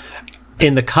familiar.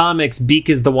 In the comics, Beak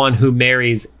is the one who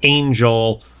marries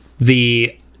Angel,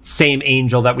 the same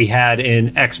Angel that we had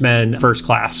in X-Men First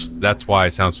Class. That's why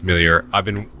it sounds familiar. I've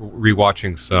been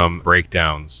rewatching some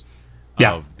breakdowns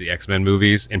of the X-Men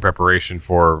movies in preparation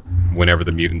for whenever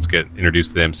the mutants get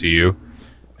introduced to the MCU.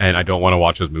 And I don't want to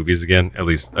watch those movies again, at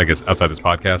least, I guess, outside this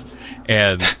podcast.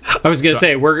 And I was going to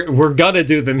say, we're going to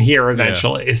do them here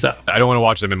eventually. Yeah. So I don't want to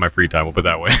watch them in my free time. We'll put it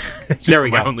that way. There we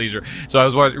go. My own leisure. So I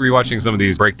was rewatching some of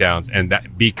these breakdowns, and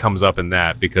that Beak comes up in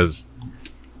that because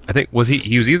I think,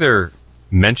 he was either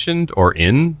mentioned or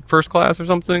in First Class or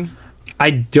something? I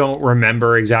don't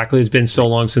remember exactly. It's been so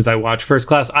long since I watched First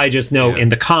Class. I just know in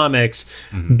the comics,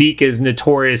 Beak is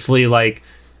notoriously like,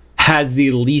 has the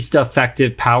least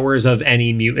effective powers of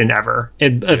any mutant ever.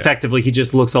 Effectively, he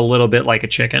just looks a little bit like a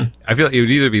chicken. I feel like it would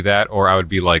either be that or I would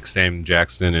be like Sam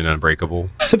Jackson in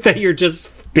Unbreakable. That you're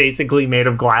just basically made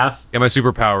of glass. Yeah, my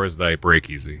superpower is that I break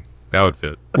easy. That would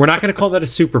fit. We're not going to call that a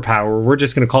superpower. We're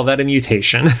just going to call that a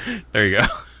mutation. There you go.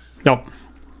 Nope.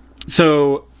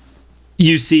 So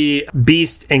you see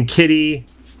Beast and Kitty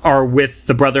are with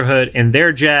the Brotherhood in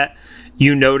their jet.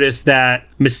 You notice that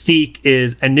Mystique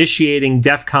is initiating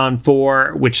DEFCON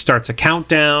 4, which starts a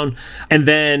countdown. And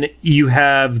then you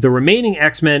have the remaining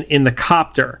X-Men in the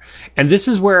copter. And this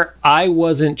is where I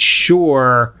wasn't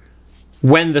sure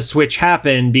when the switch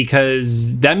happened,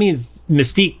 because that means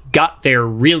Mystique got there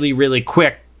really, really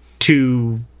quick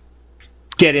to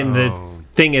get in the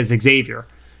thing as Xavier.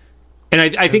 And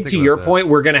I think to your point,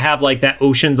 we're going to have like that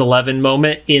Ocean's 11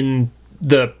 moment in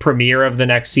the premiere of the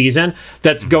next season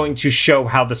that's going to show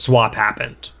how the swap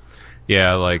happened.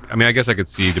 Yeah, like, I mean, I guess I could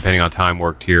see, depending on time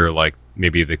worked here, like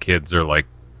maybe the kids are like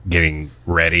getting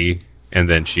ready and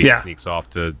then she sneaks off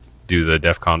to do the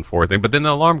DEFCON 4 thing, but then the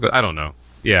alarm goes, I don't know.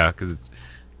 Yeah, because it's,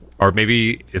 or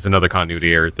maybe it's another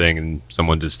continuity error thing and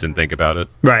someone just didn't think about it.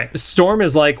 Right. Storm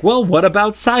is like, well, what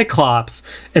about Cyclops?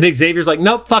 And Xavier's like,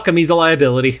 nope, fuck him, he's a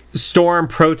liability. Storm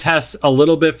protests a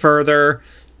little bit further.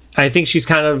 I think she's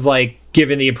kind of like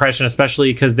given the impression,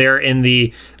 especially because they're in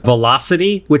the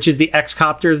Velocity, which is the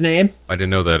X-Copter's name. I didn't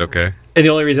know that. Okay. And the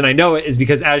only reason I know it is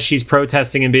because as she's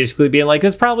protesting and basically being like,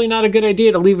 it's probably not a good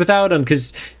idea to leave without him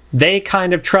because they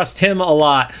kind of trust him a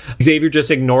lot. Xavier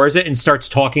just ignores it and starts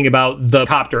talking about the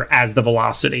copter as the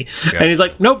Velocity. Okay. And he's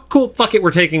like, nope, cool, fuck it,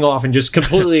 we're taking off, and just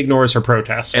completely ignores her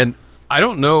protest. And I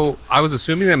don't know, I was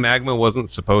assuming that Magma wasn't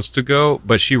supposed to go,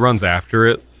 but she runs after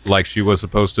it like she was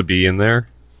supposed to be in there.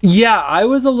 Yeah, I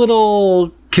was a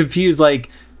little confused,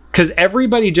 like, because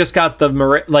everybody just got the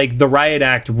riot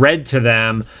act read to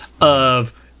them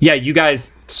of, yeah, you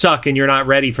guys suck and you're not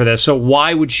ready for this. So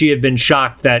why would she have been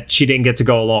shocked that she didn't get to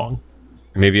go along?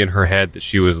 Maybe in her head that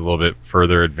she was a little bit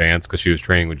further advanced because she was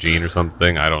training with Jean or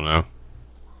something. I don't know.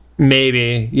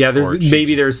 Maybe. Yeah,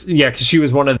 because she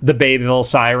was one of the Bayville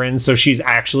Sirens, so she's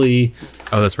actually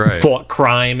that's right, fought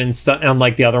crime and stuff,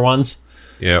 unlike the other ones.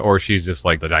 Yeah, or she's just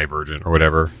like the Divergent or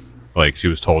whatever. Like she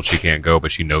was told she can't go,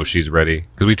 but she knows she's ready.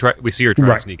 Because we see her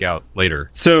try to sneak out later.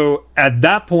 So at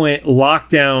that point,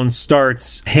 lockdown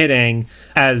starts hitting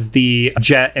as the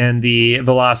Jet and the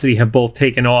Velocity have both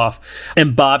taken off.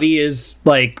 And Bobby is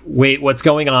like, wait, what's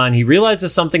going on? He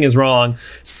realizes something is wrong.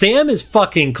 Sam is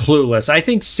fucking clueless. I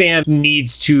think Sam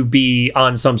needs to be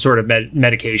on some sort of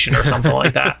medication or something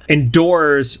like that. And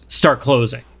doors start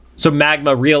closing. So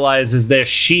Magma realizes this.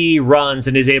 She runs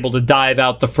and is able to dive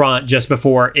out the front just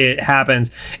before it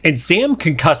happens. And Sam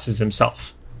concusses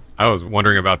himself. I was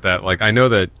wondering about that. Like, I know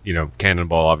that,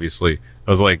 Cannonball, obviously.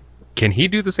 I was like, can he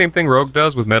do the same thing Rogue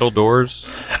does with metal doors?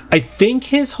 I think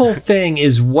his whole thing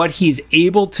is what he's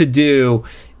able to do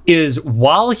is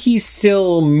while he's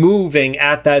still moving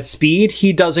at that speed,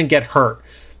 he doesn't get hurt.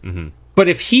 Mm-hmm. But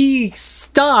if he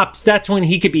stops, that's when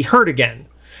he could be hurt again.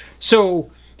 So...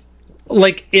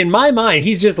 like, in my mind,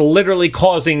 he's just literally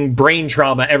causing brain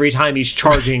trauma every time he's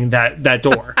charging that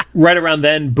door. Right around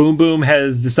then, Boom Boom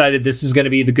has decided this is going to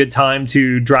be the good time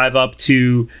to drive up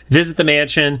to visit the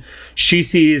mansion. She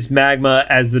sees Magma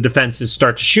as the defenses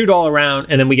start to shoot all around,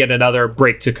 and then we get another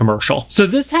break to commercial. So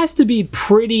this has to be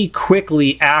pretty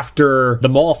quickly after the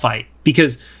mall fight,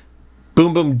 because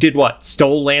Boom Boom did what?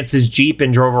 Stole Lance's Jeep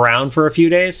and drove around for a few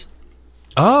days?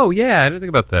 Oh, yeah, I didn't think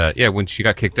about that. Yeah, when she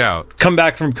got kicked out. Come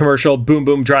back from commercial, Boom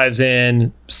Boom drives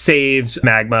in, saves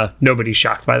Magma. Nobody's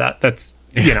shocked by that. That's,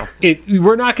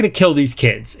 we're not going to kill these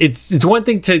kids. It's one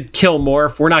thing to kill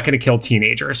Morph. We're not going to kill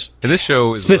teenagers. And this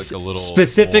show is like a little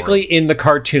specifically more... in the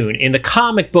cartoon. In the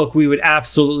comic book, we would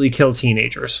absolutely kill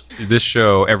teenagers. This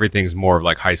show, everything's more of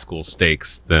like high school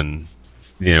stakes than,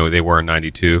 they were in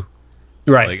 92.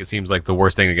 Right. Like, it seems like the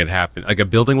worst thing that could happen. Like, a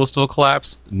building will still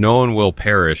collapse. No one will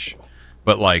perish.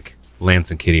 But, like,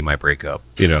 Lance and Kitty might break up,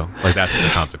 like that's the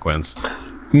consequence.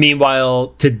 Meanwhile,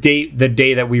 to date, the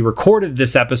day that we recorded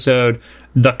this episode,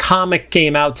 the comic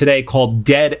came out today called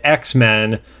Dead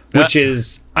X-Men, which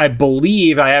is, I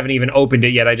believe, I haven't even opened it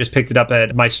yet. I just picked it up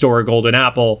at my store, Golden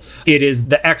Apple. It is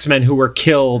the X-Men who were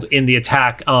killed in the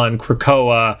attack on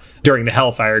Krakoa during the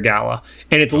Hellfire Gala.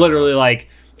 And it's literally like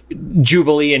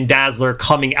Jubilee and Dazzler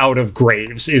coming out of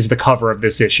graves is the cover of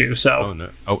this issue. So,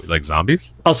 like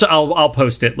zombies? Also, I'll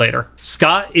post it later.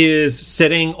 Scott is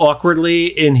sitting awkwardly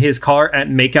in his car at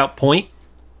Makeout Point.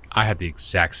 I had the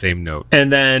exact same note.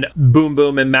 And then Boom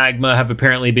Boom and Magma have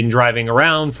apparently been driving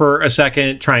around for a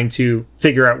second, trying to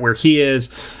figure out where he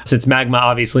is, since Magma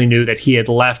obviously knew that he had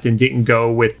left and didn't go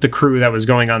with the crew that was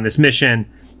going on this mission.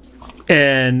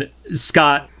 And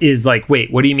Scott is like,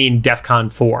 wait, what do you mean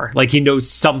DEFCON 4? Like, he knows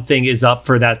something is up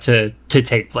for that to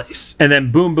take place. And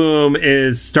then Boom Boom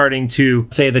is starting to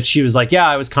say that she was like, yeah,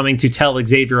 I was coming to tell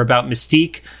Xavier about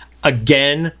Mystique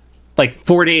again, like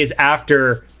 4 days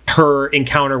after her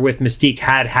encounter with Mystique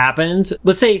had happened.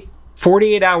 Let's say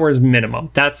 48 hours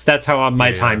minimum. That's how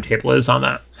my timetable is on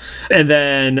that. And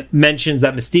then mentions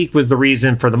that Mystique was the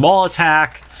reason for the mall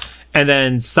attack. And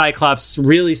then Cyclops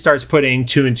really starts putting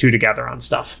 2 and 2 together on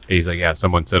stuff. He's like, yeah,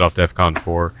 someone set off DEFCON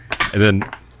 4. And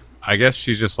then I guess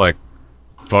she's just like,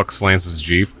 fucks Lance's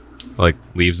Jeep, like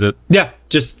leaves it. Yeah,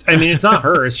 it's not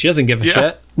hers. She doesn't give a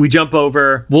shit. We jump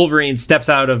over. Wolverine steps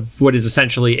out of what is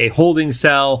essentially a holding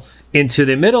cell into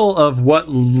the middle of what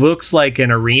looks like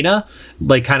an arena,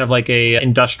 like kind of like a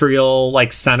industrial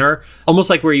like center, almost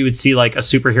like where you would see like a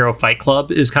superhero fight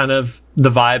club is kind of the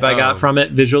vibe I got from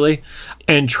it visually.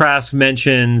 And Trask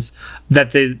mentions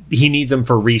that he needs them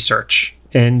for research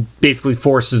and basically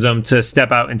forces them to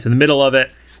step out into the middle of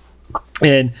it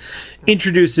and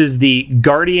introduces the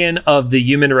guardian of the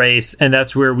human race. And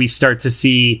that's where we start to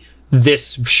see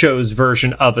this show's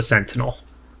version of a Sentinel.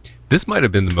 This might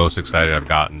have been the most excited I've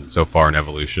gotten so far in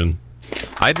Evolution.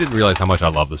 I didn't realize how much I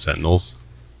love the Sentinels.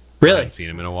 Really? I haven't seen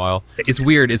him in a while. It's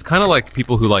weird. It's kind of like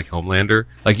people who like Homelander.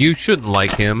 Like, you shouldn't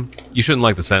like him. You shouldn't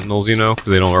like the Sentinels, because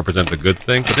they don't represent the good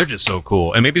thing. But they're just so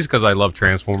cool. And maybe it's because I love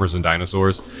Transformers and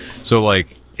dinosaurs. So, like,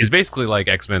 it's basically like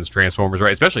X-Men's Transformers,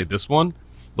 right? Especially this one.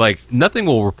 Like, nothing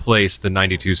will replace the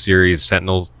 92 series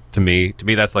Sentinels to me. To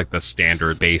me, that's like the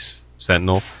standard base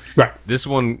Sentinel. Right. This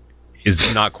one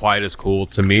is not quite as cool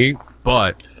to me,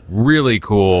 but really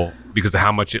cool because of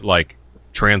how much it like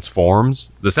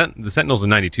transforms. The Sentinels in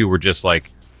 92 were just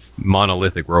like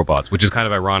monolithic robots, which is kind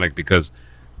of ironic because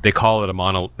they call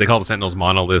the Sentinels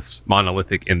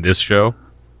monolithic in this show,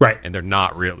 right? And they're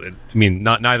not real. I mean,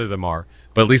 neither of them are,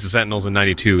 but at least the Sentinels in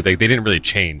 92 they didn't really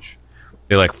change.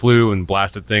 They like flew and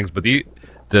blasted things, but the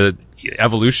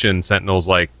Evolution Sentinels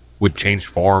would change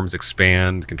forms,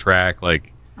 expand, contract,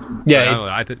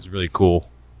 I think it's really cool.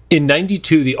 In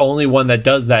 92, the only one that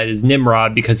does that is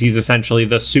Nimrod, because he's essentially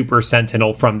the super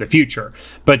sentinel from the future.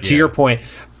 But to your point,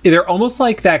 they're almost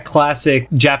like that classic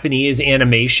Japanese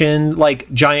animation,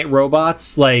 like giant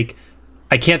robots. Like,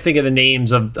 I can't think of the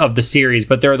names of the series,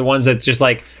 but they're the ones that just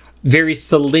like very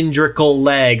cylindrical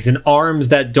legs and arms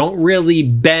that don't really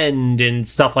bend and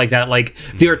stuff like that. Like,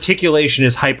 the articulation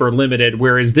is hyper limited,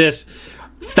 whereas this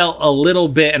felt a little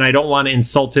bit, and I don't want to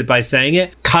insult it by saying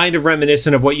it, kind of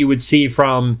reminiscent of what you would see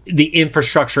from the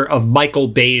infrastructure of Michael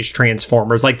Bay's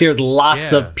Transformers. Like, there's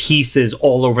lots of pieces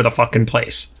all over the fucking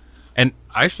place. And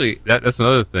actually, that's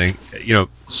another thing. You know,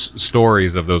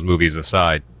 stories of those movies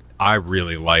aside, I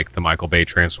really like the Michael Bay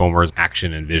Transformers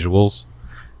action and visuals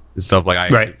and stuff. Like,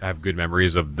 I have good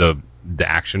memories of the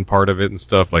action part of it and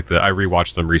stuff. Like, I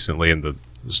rewatched them recently, and the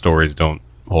stories don't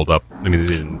hold up. I mean,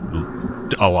 they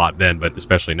didn't a lot then, but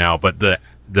especially now. But the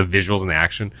visuals and the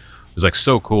action was like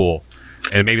so cool,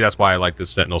 and maybe that's why I like this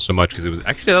Sentinel so much, because it was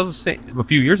actually, that was the same, a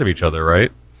few years of each other,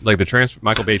 right? Like, the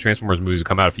Michael Bay Transformers movies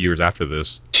come out a few years after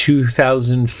this,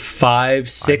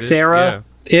 2005-6 era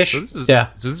ish. So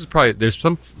this is probably, there's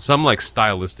some like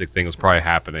stylistic thing was probably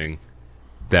happening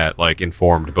that like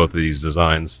informed both of these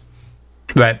designs.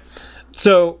 Right.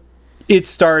 So it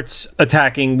starts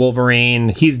attacking Wolverine.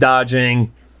 He's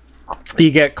dodging.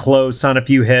 You get close on a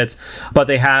few hits, but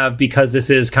they have, because this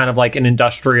is kind of like an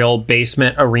industrial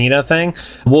basement arena thing,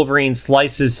 Wolverine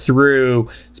slices through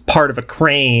part of a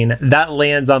crane that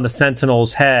lands on the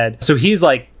Sentinel's head. So he's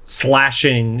like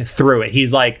slashing through it.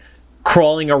 He's like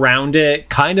crawling around it,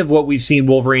 kind of what we've seen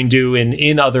Wolverine do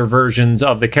in other versions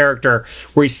of the character,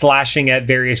 where he's slashing at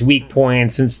various weak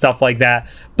points and stuff like that,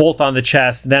 both on the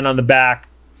chest, then on the back.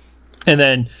 And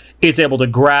then it's able to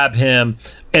grab him,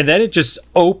 and then it just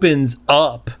opens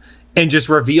up and just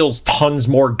reveals tons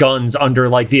more guns under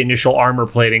like the initial armor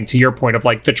plating, to your point of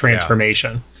like the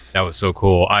transformation. That was so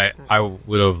cool. I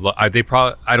would have I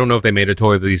don't know if they made a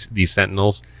toy of these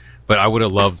Sentinels, but I would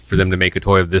have loved for them to make a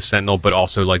toy of this Sentinel, but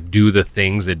also like do the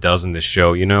things it does in this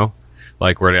show, you know?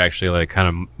 Like, where it actually like kind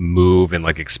of move and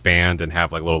like expand and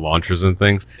have like little launchers and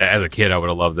things. As a kid, I would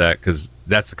have loved that, because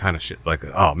that's the kind of shit like,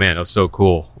 oh man, that's so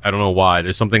cool. I don't know why.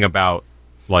 There's something about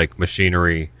like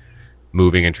machinery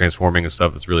moving and transforming and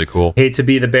stuff that's really cool. Hate to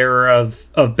be the bearer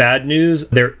of bad news.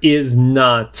 There is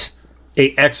not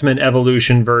a X-Men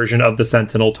Evolution version of the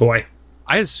Sentinel toy.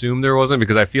 I assume there wasn't,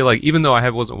 because I feel like, even though I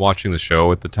wasn't watching the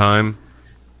show at the time,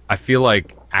 I feel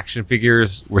like action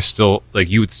figures were still, like,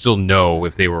 you would still know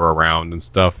if they were around and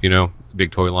stuff, you know,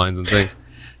 big toy lines and things.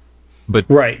 But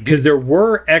right, because there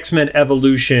were X-Men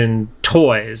Evolution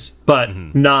toys, but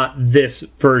not this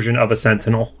version of a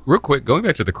Sentinel. Real quick, going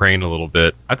back to the crane a little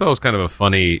bit, I thought it was kind of a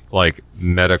funny, like,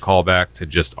 meta callback to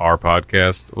just our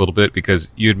podcast a little bit,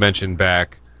 because you had mentioned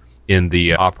back in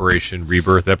the Operation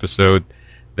Rebirth episode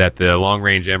that the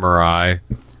long-range MRI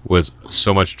was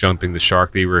so much jumping the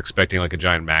shark that you were expecting like a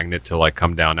giant magnet to like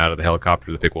come down out of the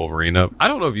helicopter to pick Wolverine up. I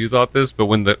don't know if you thought this, but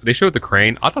when they showed the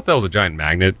crane, I thought that was a giant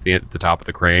magnet at the top of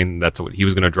the crane. That's what he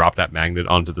was going to drop, that magnet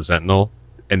onto the Sentinel,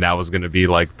 and that was going to be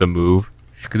like the move,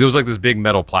 because it was like this big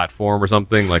metal platform or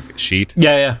something, like sheet.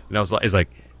 Yeah. And I was like,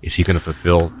 is he going to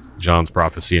fulfill John's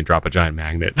prophecy and drop a giant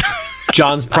magnet?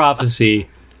 John's prophecy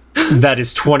that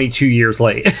is 22 years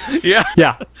late. Yeah.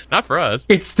 Not for us.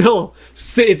 It's still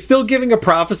giving a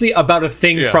prophecy about a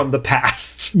thing from the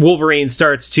past. Wolverine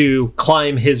starts to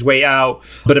climb his way out,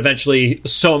 but eventually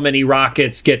so many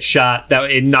rockets get shot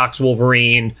that it knocks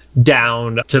Wolverine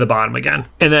down to the bottom again.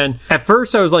 And then at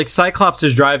first I was like, Cyclops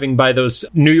is driving by those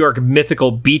New York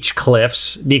mythical beach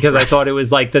cliffs, because I thought it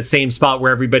was like the same spot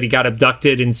where everybody got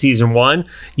abducted in season 1.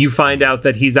 You find out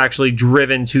that he's actually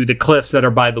driven to the cliffs that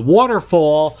are by the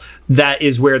waterfall. That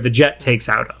is where the jet takes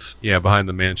out of. Yeah, behind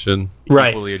the mansion.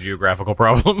 Right. Equally a geographical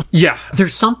problem. Yeah.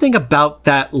 There's something about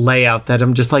that layout that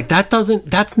I'm just like,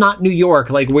 that's not New York.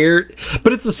 Like, where,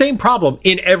 but it's the same problem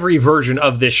in every version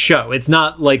of this show. It's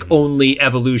not like only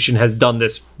Evolution has done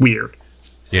this weird.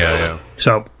 Yeah.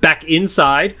 So back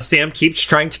inside, Sam keeps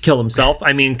trying to kill himself.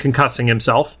 I mean, concussing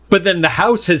himself. But then the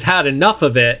house has had enough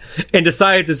of it and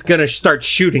decides it's going to start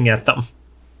shooting at them.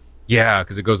 Yeah,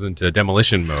 because it goes into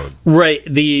demolition mode. Right.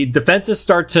 The defenses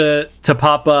start to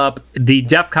pop up. The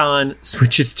DEFCON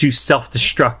switches to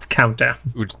self-destruct countdown.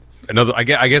 Which, I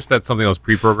guess that's something that was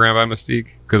pre-programmed by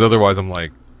Mystique, because otherwise I'm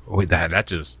like, wait, that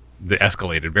just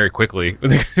escalated very quickly.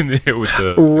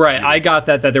 Right. I got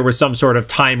that there was some sort of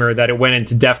timer that it went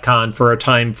into DEFCON for a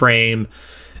time frame.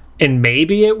 And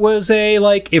maybe it was a,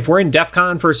 like, if we're in DEF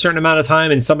CON for a certain amount of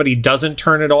time and somebody doesn't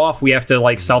turn it off, we have to,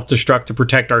 like, self-destruct to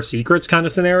protect our secrets kind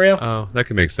of scenario. Oh, that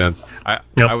could make sense. I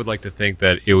would like to think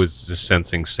that it was just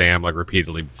sensing Sam, like,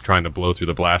 repeatedly trying to blow through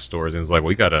the blast doors, and it's like,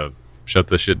 we gotta shut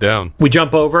this shit down. We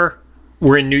jump over.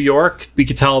 We're in New York. We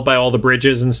could tell by all the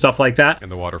bridges and stuff like that.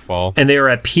 And the waterfall. And they are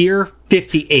at Pier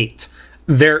 58.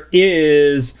 There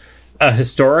is a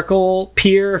historical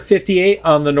Pier 58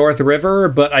 on the North River,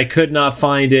 but I could not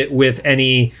find it with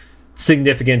any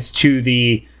significance to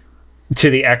the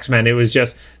X-Men. It was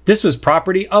just, this was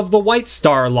property of the White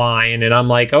Star Line, and I'm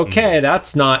like, okay,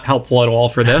 that's not helpful at all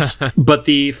for this. But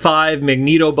the 5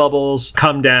 Magneto bubbles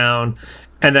come down,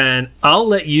 and then I'll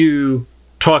let you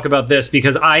talk about this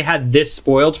because I had this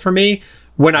spoiled for me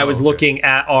when I was looking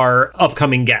at our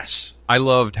upcoming guests. I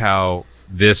loved how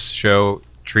this show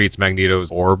treats Magneto's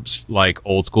orbs like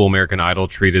old school American Idol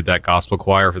treated that gospel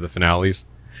choir for the finales.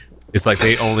 It's like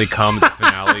they only come as a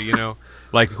finale, you know?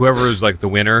 Like whoever is like the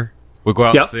winner would go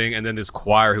out and sing, and then this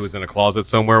choir who was in a closet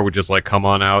somewhere would just like come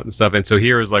on out and stuff. And so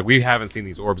here is like, we haven't seen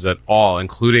these orbs at all,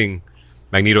 including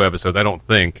Magneto episodes, I don't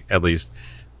think, at least.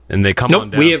 And they come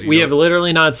on down. We have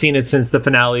literally not seen it since the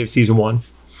finale of season 1.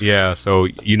 Yeah, so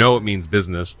you know it means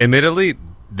business. Admittedly,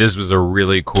 this was a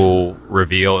really cool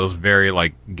reveal. It was very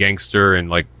like gangster and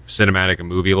like cinematic and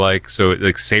movie like. So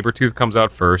like Sabretooth comes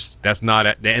out first. That's not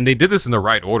and they did this in the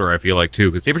right order, I feel like,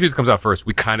 too, because Sabretooth comes out first.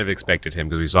 We kind of expected him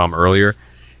because we saw him earlier.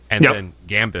 And then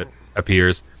Gambit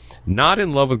appears. Not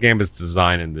in love with Gambit's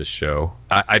design in this show.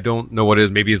 I don't know what it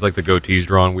is. Maybe it's like the goatee's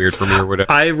drawn weird for me or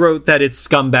whatever. I wrote that it's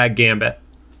scumbag Gambit.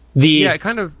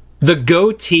 The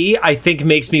goatee, I think,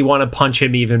 makes me want to punch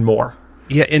him even more.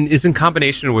 Yeah, and it's in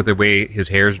combination with the way his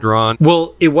hair's drawn.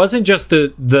 Well, it wasn't just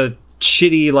the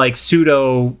shitty, like,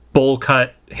 pseudo bowl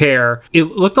cut hair. It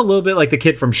looked a little bit like the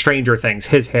kid from Stranger Things,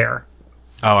 his hair.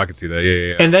 Oh, I can see that.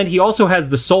 Yeah. And then he also has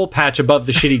the soul patch above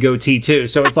the shitty goatee, too.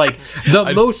 So it's like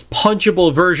the most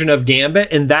punchable version of Gambit,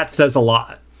 and that says a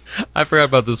lot. I forgot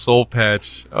about the soul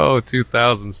patch. Oh,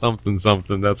 2000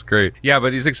 something. That's great. Yeah,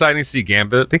 but it's exciting to see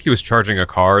Gambit. I think he was charging a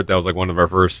card. That was like one of our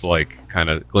first like kind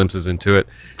of glimpses into it.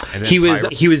 And then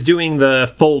he was doing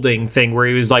the folding thing where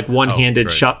he was like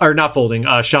one-handed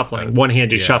shuffling,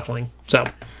 one-handed shuffling. So,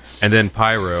 and then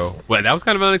Pyro. Well, that was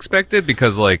kind of unexpected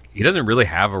because like he doesn't really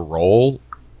have a role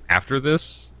after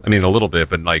this. I mean, a little bit,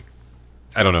 but like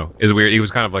I don't know. It's weird. He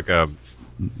was kind of like a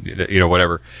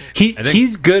whatever.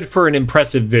 He's good for an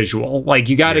impressive visual. Like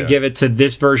you got to give it to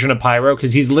this version of Pyro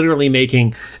because he's literally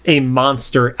making a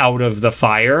monster out of the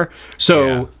fire.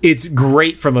 So it's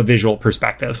great from a visual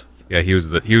perspective. Yeah, he was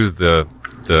the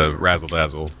razzle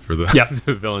dazzle for the,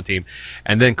 the villain team,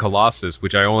 and then Colossus,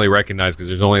 which I only recognize because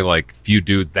there's only like few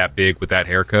dudes that big with that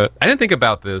haircut. I didn't think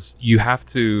about this. You have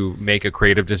to make a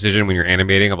creative decision when you're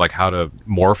animating of like how to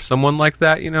morph someone like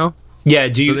that. You know. Yeah,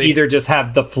 either just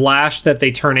have the flash that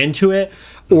they turn into it,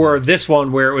 or this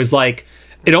one where it was like,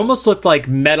 it almost looked like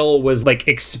metal was like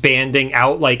expanding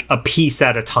out like a piece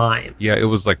at a time. Yeah, it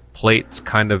was like plates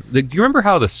kind of. Do you remember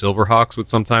how the Silverhawks would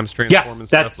sometimes transform and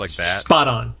stuff like that? Spot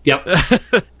on. Yep.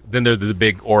 Then the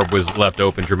big orb was left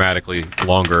open dramatically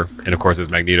longer, and of course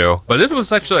it's Magneto. But this was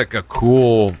such like a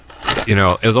cool, it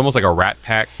was almost like a Rat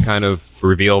Pack kind of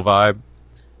reveal vibe.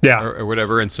 Yeah, or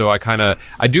whatever. And so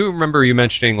I do remember you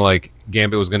mentioning like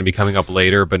Gambit was going to be coming up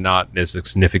later, but not as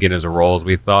significant as a role as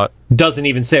we thought. Doesn't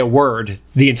even say a word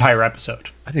the entire episode.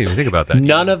 I didn't even think about that.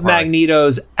 None of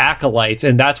Magneto's acolytes,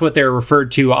 and that's what they're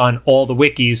referred to on all the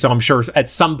wikis. So I'm sure at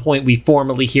some point we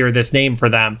formally hear this name for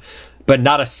them, but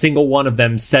not a single one of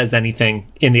them says anything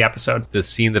in the episode. The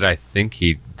scene that I think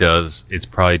he does is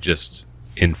probably just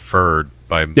inferred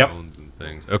by Bones.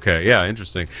 Things. Okay, yeah,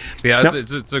 interesting. Yeah,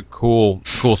 it's a cool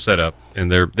setup,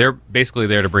 and they're basically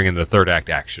there to bring in the third act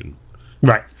action.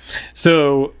 Right.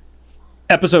 So,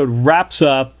 episode wraps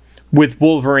up with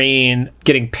Wolverine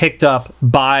getting picked up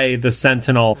by the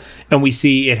Sentinel, and we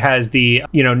see it has the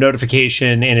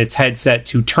notification in its headset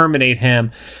to terminate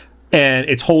him. And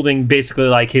it's holding basically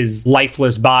like his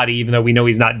lifeless body, even though we know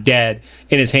he's not dead,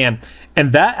 in his hand.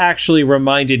 And that actually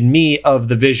reminded me of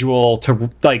the visual to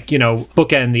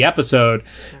bookend the episode.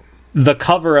 The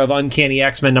cover of Uncanny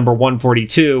X-Men number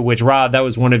 142, which Rod, that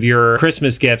was one of your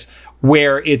Christmas gifts,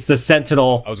 where it's the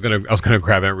Sentinel. I was gonna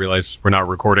grab it and realize we're not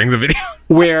recording the video.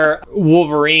 Where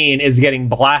Wolverine is getting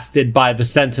blasted by the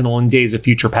Sentinel in Days of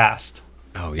Future Past.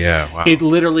 Oh, yeah. Wow. It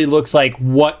literally looks like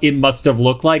what it must have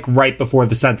looked like right before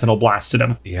the Sentinel blasted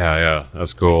him. Yeah.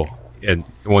 That's cool. And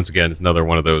once again, it's another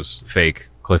one of those fake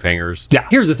cliffhangers. Yeah.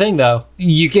 Here's the thing, though.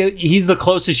 He's the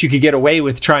closest you could get away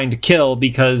with trying to kill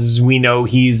because we know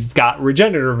he's got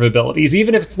regenerative abilities,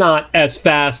 even if it's not as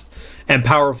fast and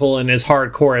powerful and as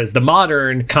hardcore as the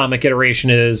modern comic iteration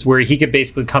is, where he could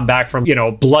basically come back from,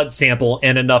 blood sample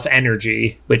and enough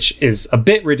energy, which is a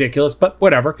bit ridiculous, but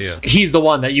whatever. Yeah. He's the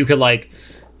one that you could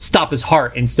stop his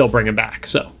heart and still bring him back.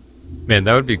 So, man,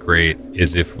 that would be great.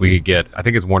 Is if we could get, I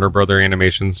think it's Warner Brother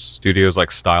Animation Studios,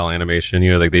 style animation,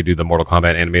 like they do the Mortal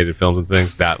Kombat animated films and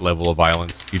things, that level of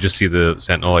violence. You just see the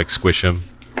Sentinel squish him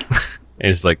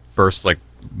and it's bursts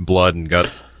blood and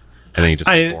guts, and then he just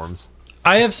performs.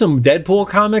 I have some Deadpool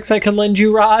comics I can lend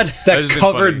you, Rod, that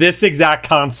cover this exact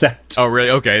concept. Oh,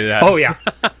 really? Okay. Oh, yeah.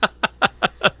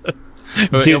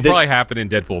 It'll probably happen in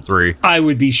Deadpool 3. I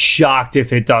would be shocked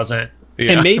if it doesn't.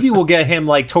 Yeah. And maybe we'll get him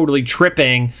totally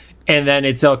tripping, and then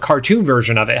it's a cartoon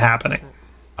version of it happening.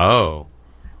 Oh,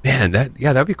 man,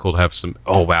 that'd be cool to have some.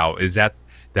 Oh, wow,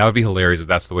 that would be hilarious if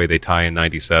that's the way they tie in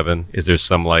 97. Is there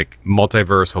some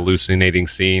multiverse hallucinating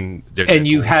scene? And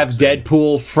you have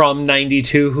Deadpool from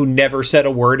 92 who never said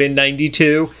a word in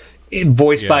 92,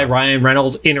 voiced by Ryan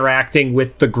Reynolds, interacting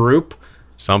with the group.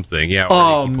 Something, yeah.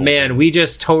 Oh, man, we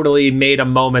just totally made a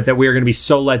moment that we are going to be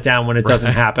so let down when it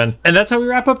doesn't happen. And that's how we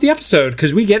wrap up the episode,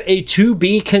 because we get a to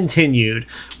be continued,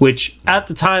 which at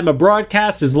the time of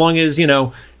broadcast, as long as,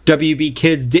 WB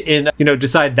kids didn't,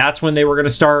 decide that's when they were going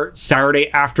to start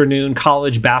Saturday afternoon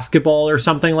college basketball or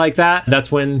something like that.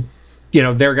 That's when,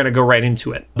 they're going to go right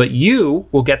into it. But you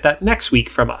will get that next week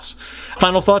from us.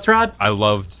 Final thoughts, Rod? I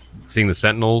loved seeing the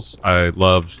Sentinels. I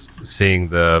loved seeing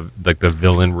the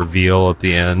villain reveal at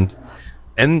the end.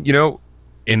 And,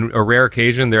 in a rare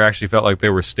occasion, there actually felt like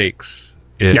there were stakes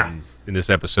in this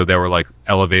episode that were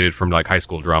elevated from high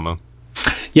school drama.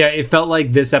 Yeah, it felt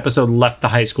like this episode left the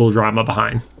high school drama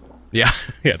behind. Yeah,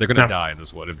 they're going to die in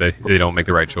this one if they don't make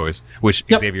the right choice, which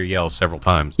Xavier yells several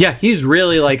times. Yeah, he's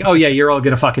really oh yeah, you're all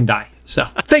going to fucking die. So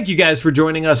thank you guys for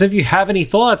joining us. If you have any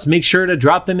thoughts, make sure to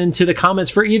drop them into the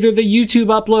comments for either the YouTube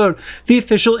upload, the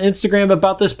official Instagram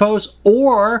about this post,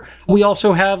 or we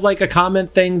also have a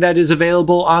comment thing that is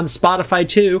available on Spotify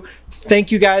too.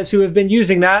 Thank you guys who have been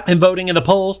using that and voting in the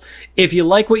polls. If you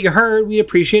like what you heard, we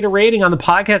appreciate a rating on the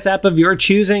podcast app of your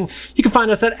choosing. You can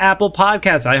find us at Apple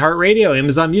Podcasts, iHeartRadio,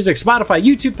 Amazon Music, Spotify,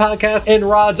 YouTube Podcasts, and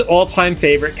Rod's all-time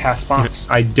favorite, Castbox.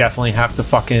 I definitely have to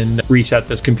fucking reset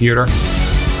this computer.